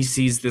 then he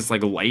sees this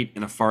like light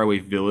in a faraway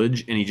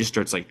village, and he just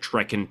starts like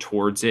trekking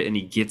towards it, and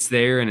he gets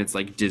there and it's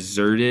like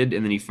deserted,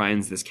 and then he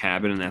finds this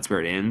cabin, and that's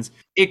where it ends.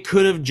 It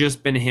could have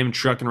just been him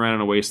trucking around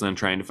in a wasteland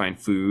trying to find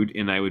food,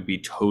 and I would be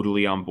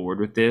totally on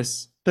board with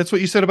this. That's what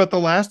you said about the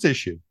last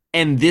issue.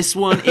 And this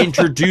one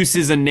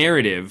introduces a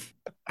narrative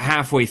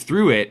halfway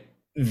through it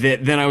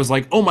that then I was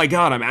like, oh my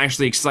God, I'm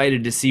actually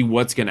excited to see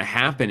what's going to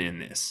happen in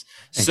this.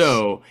 Thanks.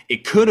 So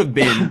it could have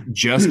been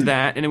just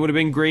that, and it would have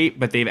been great,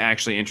 but they've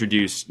actually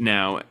introduced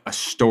now a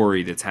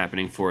story that's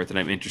happening for it that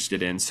I'm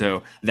interested in.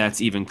 So that's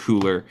even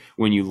cooler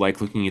when you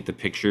like looking at the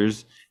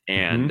pictures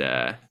and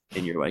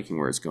you're liking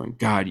where it's going.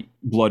 God,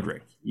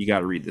 Bloodrick, you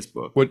got to read this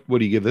book. What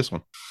do you give this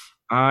one?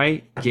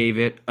 I gave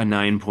it a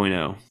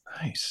 9.0.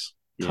 Nice.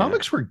 Yeah.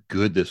 Comics were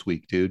good this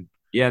week, dude.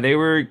 Yeah, they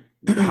were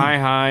high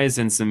highs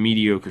and some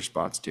mediocre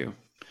spots too.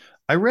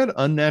 I read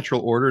Unnatural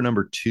Order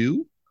 #2.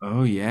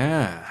 Oh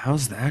yeah,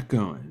 how's that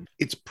going?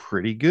 It's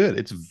pretty good.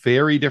 It's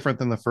very different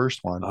than the first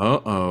one.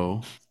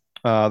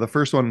 The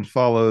first one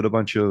followed a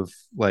bunch of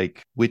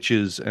like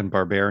witches and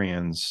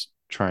barbarians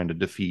trying to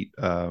defeat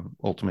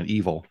ultimate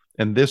evil,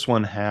 and this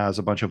one has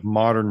a bunch of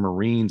modern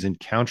Marines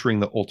encountering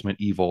the ultimate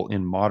evil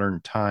in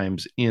modern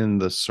times in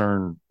the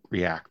CERN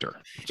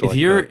reactor. So if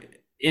you're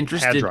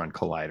interested Hadron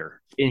Collider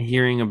in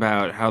hearing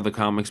about how the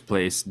Comics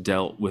Place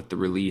dealt with the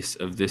release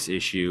of this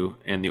issue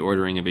and the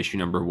ordering of issue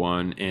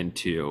 #1 and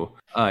 2,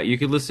 you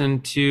could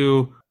listen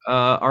to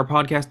our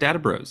podcast Data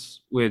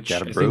Bros, which I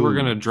think we're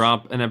going to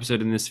drop an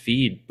episode in this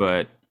feed,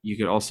 but you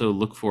could also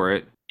look for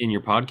it in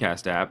your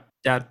podcast app,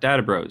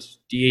 Data Bros,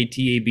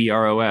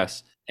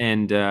 DATABROS.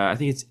 And I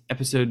think it's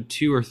episode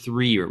 2 or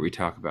 3 where we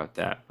talk about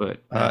that.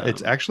 But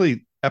it's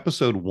actually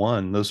episode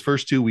 1. Those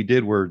first 2 we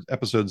did were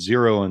episode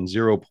 0 and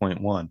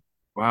 0.1.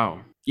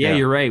 Wow. Yeah,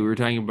 you're right. We were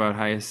talking about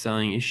highest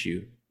selling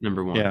issue.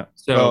 number one. Yeah.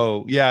 So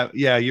Oh, yeah.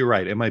 Yeah, you're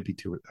right. It might be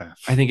two.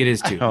 I think it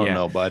is I two. don't Yeah.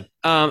 know, bud.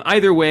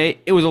 Either way,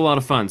 it was a lot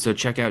of fun. So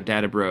check out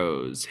Data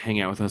Bros. Hang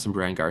out with us and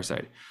Brian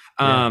Garside.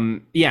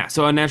 Yeah.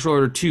 So Unnatural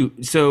Order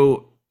 2.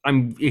 So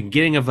I'm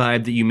getting a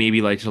vibe that you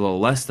maybe liked it a little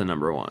less than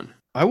number one.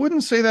 I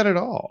wouldn't say that at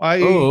all.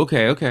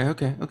 Okay.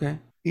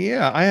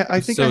 Yeah, I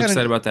I'm think so I had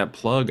excited about that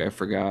plug. I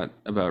forgot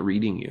about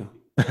reading you.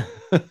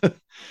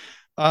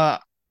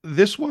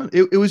 This one,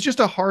 it was just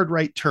a hard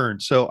right turn.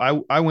 So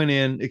I went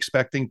in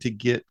expecting to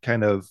get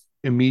kind of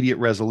immediate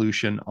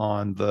resolution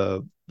on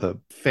the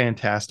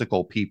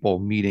fantastical people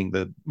meeting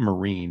the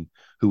Marine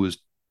who was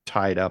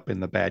tied up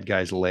in the bad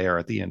guy's lair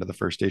at the end of the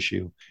first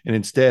issue. And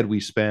instead we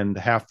spend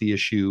half the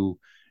issue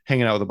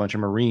hanging out with a bunch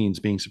of Marines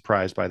being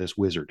surprised by this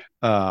wizard.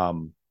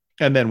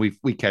 And then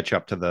we catch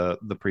up to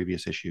the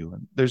previous issue,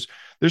 and there's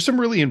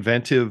some really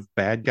inventive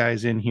bad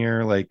guys in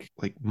here, like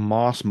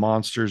moss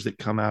monsters that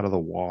come out of the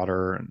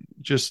water, and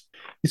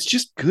it's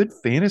just good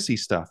fantasy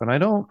stuff. And I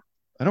don't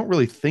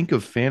really think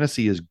of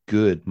fantasy as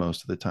good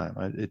most of the time.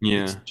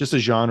 It's just a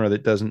genre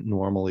that doesn't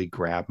normally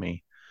grab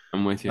me.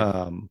 I'm with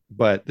you.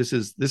 But this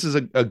is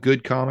a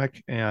good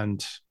comic,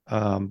 and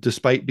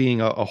despite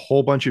being a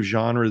whole bunch of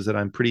genres that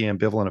I'm pretty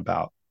ambivalent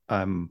about,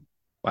 I'm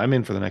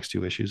in for the next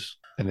two issues.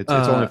 And it's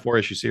only a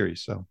 4-issue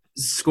series. So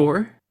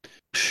score?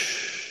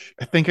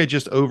 I think I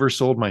just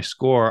oversold my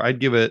score. I'd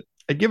give it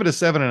a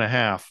 7.5.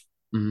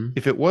 Mm-hmm.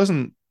 If it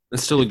wasn't,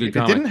 it's still a good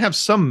comic. It didn't have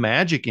some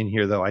magic in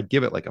here, though, I'd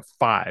give it like a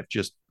 5,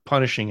 just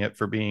punishing it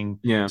for being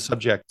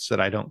subjects that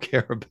I don't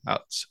care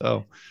about.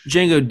 So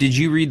Django, did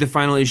you read the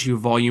final issue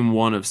of Volume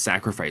 1 of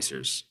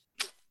Sacrificers?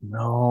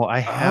 No, I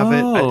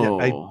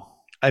haven't.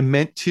 I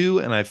meant to,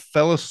 and I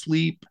fell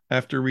asleep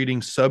after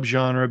reading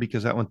Subgenre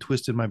because that one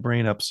twisted my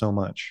brain up so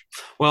much.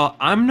 Well,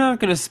 I'm not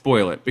going to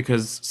spoil it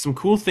because some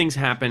cool things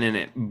happen in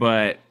it,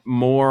 but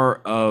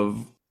more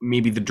of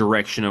maybe the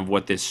direction of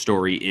what this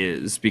story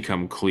is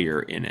become clear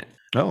in it.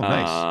 Oh,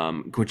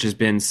 nice. Which has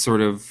been sort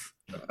of,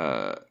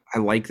 I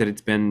like that it's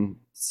been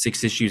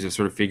 6 issues of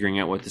sort of figuring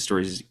out what the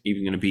story is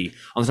even going to be.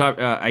 On the top,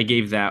 I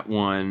gave that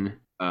one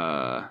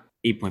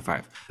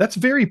 8.5. That's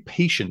very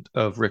patient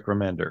of Rick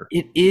Remender.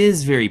 It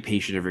is very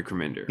patient of Rick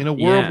Remender. In a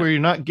world where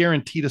you're not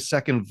guaranteed a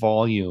second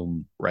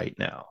volume right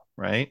now,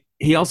 right?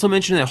 He also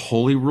mentioned that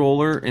Holy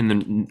Roller in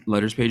the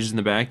letters pages in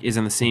the back is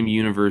in the same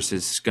universe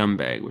as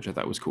Scumbag, which I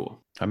thought was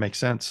cool. That makes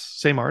sense.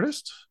 Same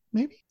artist,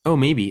 maybe? Oh,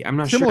 maybe. I'm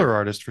not sure. Similar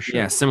artist for sure.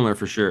 Yeah, similar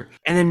for sure.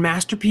 And then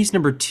Masterpiece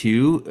number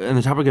 2, on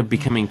the topic of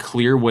becoming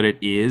clear what it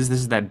is. This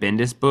is that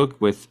Bendis book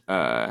with,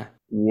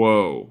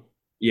 with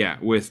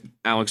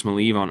Alex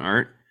Maleev on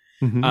art.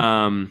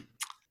 Mm-hmm.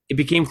 It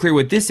became clear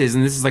what this is,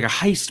 and this is like a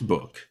heist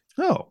book.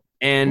 Oh,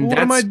 and what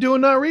am I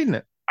doing not reading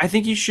it? I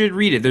think you should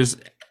read it. There's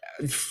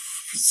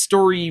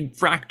story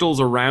fractals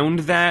around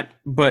that,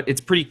 but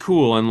it's pretty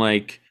cool. And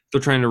like they're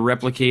trying to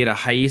replicate a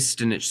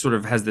heist, and it sort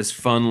of has this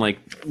fun like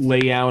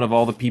layout of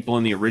all the people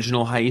in the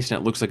original heist, and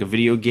it looks like a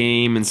video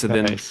game. And so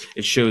then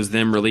it shows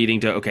them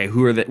relating to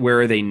where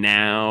are they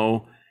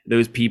now?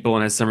 Those people,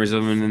 and has summaries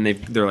of them, and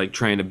then they're like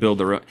trying to build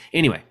their own.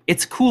 Anyway,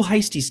 it's cool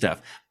heisty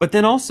stuff, but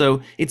then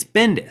also it's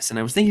Bendis, and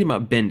I was thinking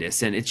about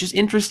Bendis, and it's just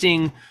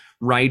interesting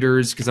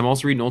writers because I'm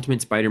also reading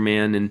Ultimate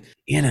Spider-Man, and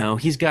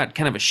he's got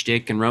kind of a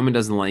shtick, and Roman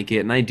doesn't like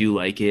it, and I do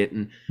like it,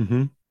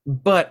 and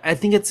but I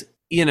think it's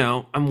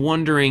I'm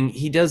wondering,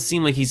 he does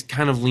seem like he's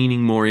kind of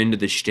leaning more into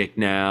the shtick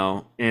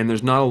now, and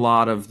there's not a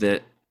lot of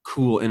the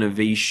cool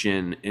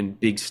innovation and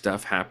big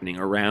stuff happening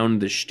around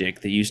the shtick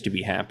that used to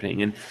be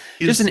happening, and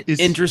just an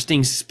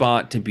interesting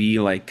spot to be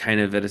like kind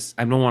of at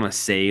I don't want to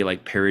say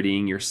like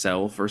parodying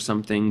yourself or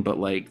something, but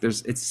like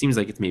it seems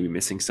like it's maybe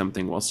missing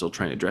something while still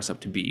trying to dress up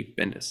to be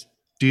Bendis.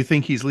 Do you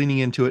think he's leaning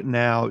into it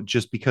now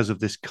just because of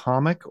this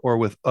comic, or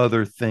with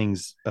other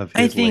things of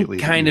his? I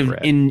think kind of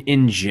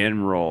in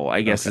general,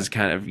 I guess is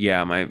kind of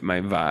my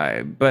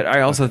vibe, but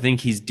I also think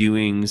he's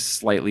doing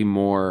slightly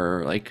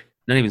more like,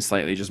 not even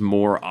slightly, just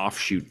more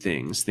offshoot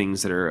things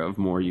that are of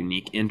more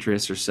unique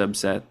interest or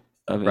subset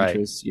of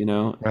interest,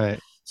 Right.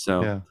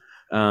 So,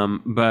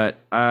 but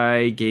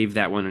I gave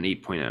that one an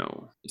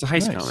 8.0. It's a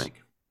heist comic.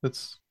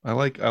 I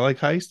like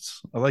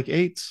heists. I like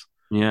 8s.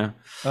 Yeah.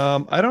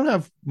 I don't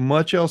have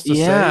much else to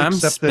say. I'm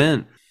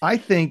spent. I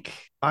think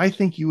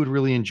you would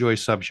really enjoy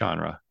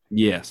Subgenre.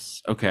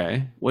 Yes.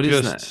 Okay. What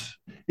is that?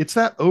 It's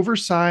that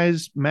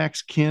oversized Matt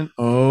Kindt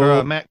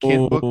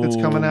book that's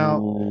coming out.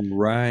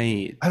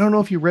 Right. I don't know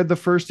if you read the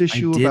first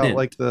issue about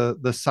like the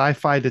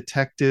sci-fi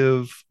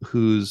detective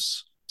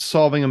who's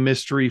solving a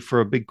mystery for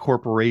a big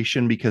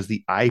corporation because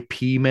the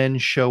IP men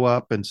show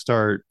up and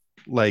start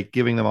like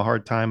giving them a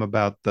hard time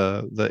about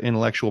the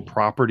intellectual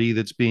property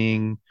that's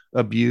being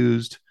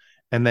abused.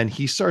 And then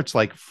he starts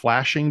like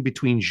flashing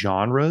between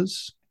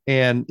genres.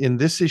 And in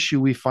this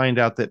issue, we find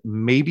out that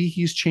maybe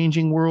he's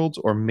changing worlds,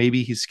 or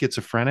maybe he's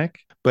schizophrenic.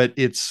 But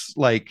it's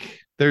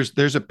like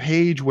there's a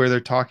page where they're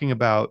talking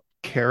about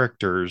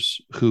characters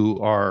who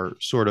are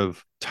sort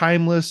of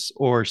timeless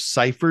or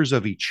ciphers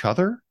of each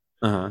other.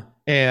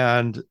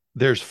 And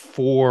there's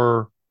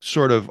 4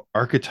 sort of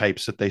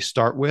archetypes that they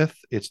start with.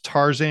 It's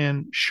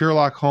Tarzan,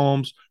 Sherlock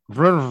Holmes,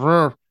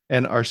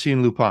 and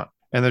Arsène Lupin.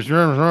 And there's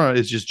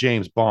it's just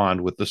James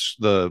Bond with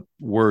the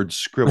words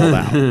scribbled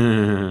out.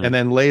 And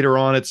then later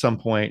on, at some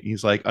point,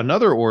 he's like,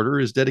 another order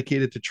is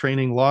dedicated to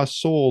training lost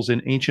souls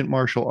in ancient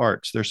martial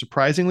arts. They're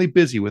surprisingly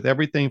busy with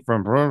everything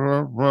from blah,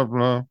 blah, blah,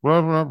 blah,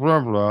 blah, blah, blah,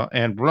 blah,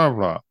 and blah,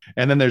 blah.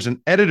 And then there's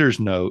an editor's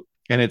note,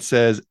 and it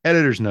says,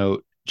 editor's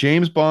note,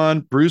 James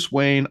Bond, Bruce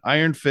Wayne,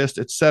 Iron Fist,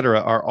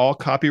 etc. are all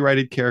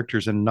copyrighted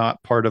characters and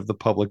not part of the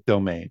public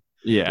domain.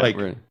 Yeah. Like,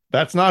 right.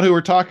 that's not who we're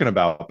talking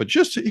about, but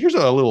just here's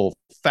a little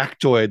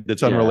factoid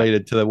that's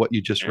unrelated to what you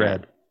just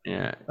read.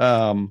 Yeah.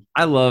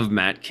 I love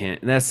Matt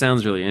Kent. That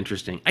sounds really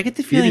interesting. I get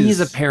the It feeling he's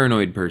a is-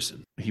 paranoid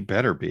person. He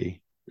better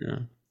be. Yeah.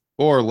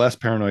 Or less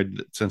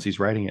paranoid since he's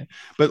writing it.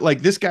 But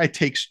like, this guy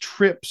takes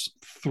trips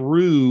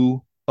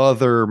through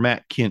other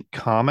Matt Kent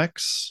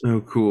comics Oh,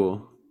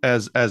 cool.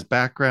 as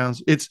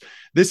backgrounds.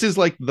 This is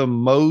like the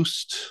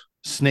most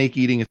snake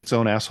eating its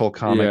own asshole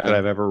comic Yeah. that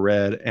I've ever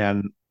read,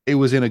 and it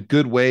was in a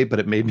good way, but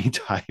it made me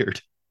tired.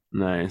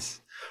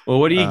 Nice. Well,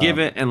 what do you give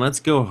it? And let's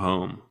go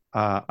home.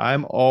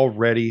 I'm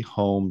already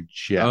home,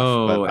 Jeff,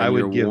 but I and would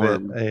you're give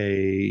warm. it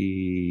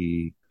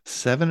a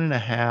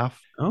 7.5.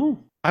 Oh,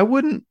 I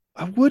wouldn't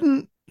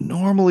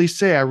normally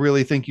say I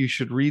really think you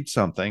should read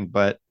something,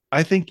 but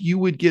I think you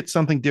would get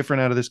something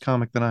different out of this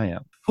comic than I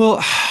am.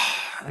 well,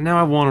 now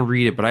I want to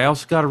read it, but I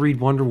also got to read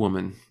Wonder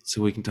Woman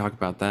so we can talk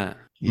about that.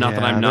 Not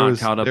that Yeah, I'm there not was-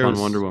 caught up there on was-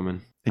 Wonder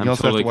Woman. And I'm you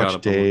also totally have to caught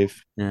watch up on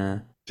Dave. Yeah.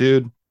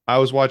 Dude, I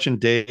was watching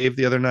Dave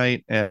the other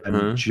night and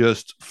Uh-huh.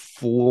 just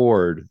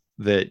floored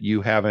that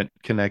you haven't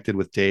connected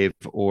with Dave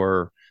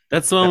or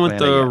That's the one with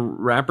Atlanta the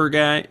rapper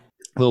guy.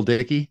 Lil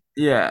Dicky.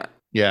 Yeah.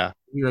 Yeah.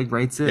 He like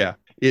writes it. Yeah.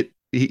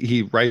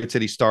 He writes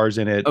it, he stars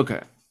in it.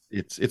 Okay.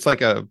 It's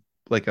like a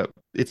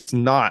it's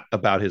not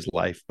about his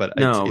life, but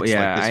No, it's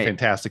yeah, like this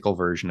fantastical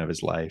version of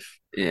his life.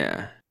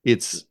 Yeah.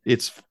 It's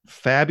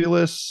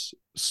fabulous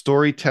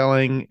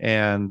storytelling,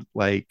 and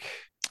like,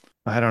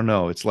 I don't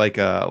know, it's like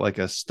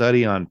a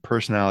study on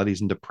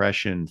personalities and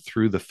depression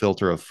through the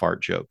filter of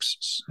fart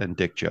jokes and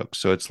dick jokes.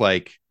 So it's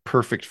like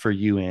perfect for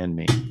you and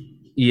me.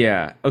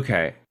 Yeah.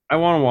 Okay. I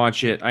want to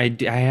watch it. I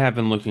have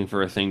been looking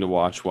for a thing to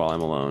watch while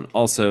I'm alone.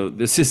 Also,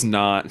 this is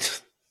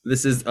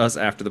us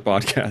after the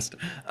podcast.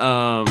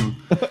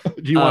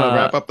 Do you want to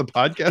wrap up the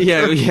podcast?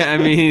 Yeah. I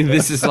mean,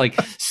 this is like,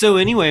 so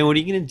anyway, what are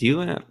you going to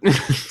do?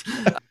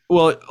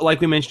 Well,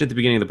 like we mentioned at the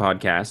beginning of the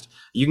podcast,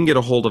 you can get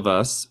a hold of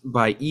us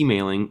by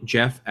emailing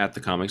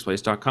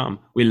jeff@thecomicsplace.com.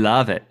 We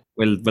love it.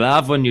 We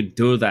love when you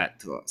do that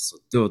to us. So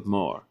do it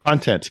more.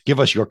 Content. Give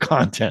us your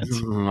content.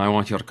 I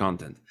want your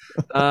content.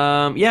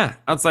 Yeah,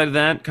 outside of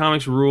that,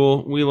 comics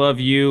rule. We love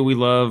you. We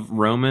love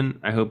Roman.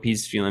 I hope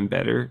he's feeling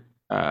better.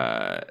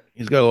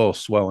 He's got a little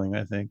swelling,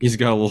 I think. He's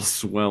got a little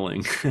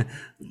swelling. It's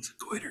a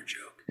goiter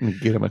joke. Let me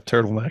get him a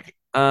turtleneck.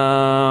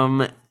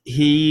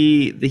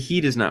 The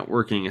heat is not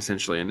working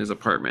essentially in his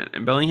apartment,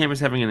 and Bellingham is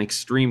having an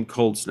extreme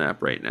cold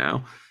snap right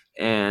now,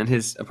 and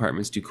his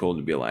apartment's too cold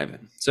to be alive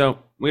in. So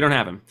we don't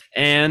have him,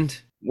 and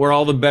we're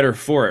all the better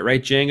for it,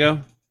 right,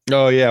 Django?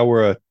 Oh yeah,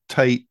 we're a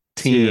tight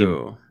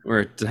team. We're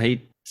a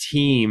tight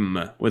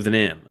team with an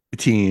M.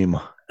 Team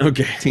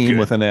Okay, good.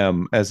 with an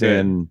M, as Good.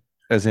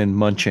 in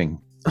munching.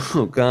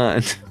 Oh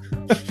God.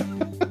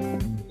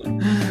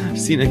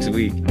 See you next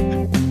week.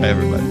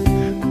 Everybody.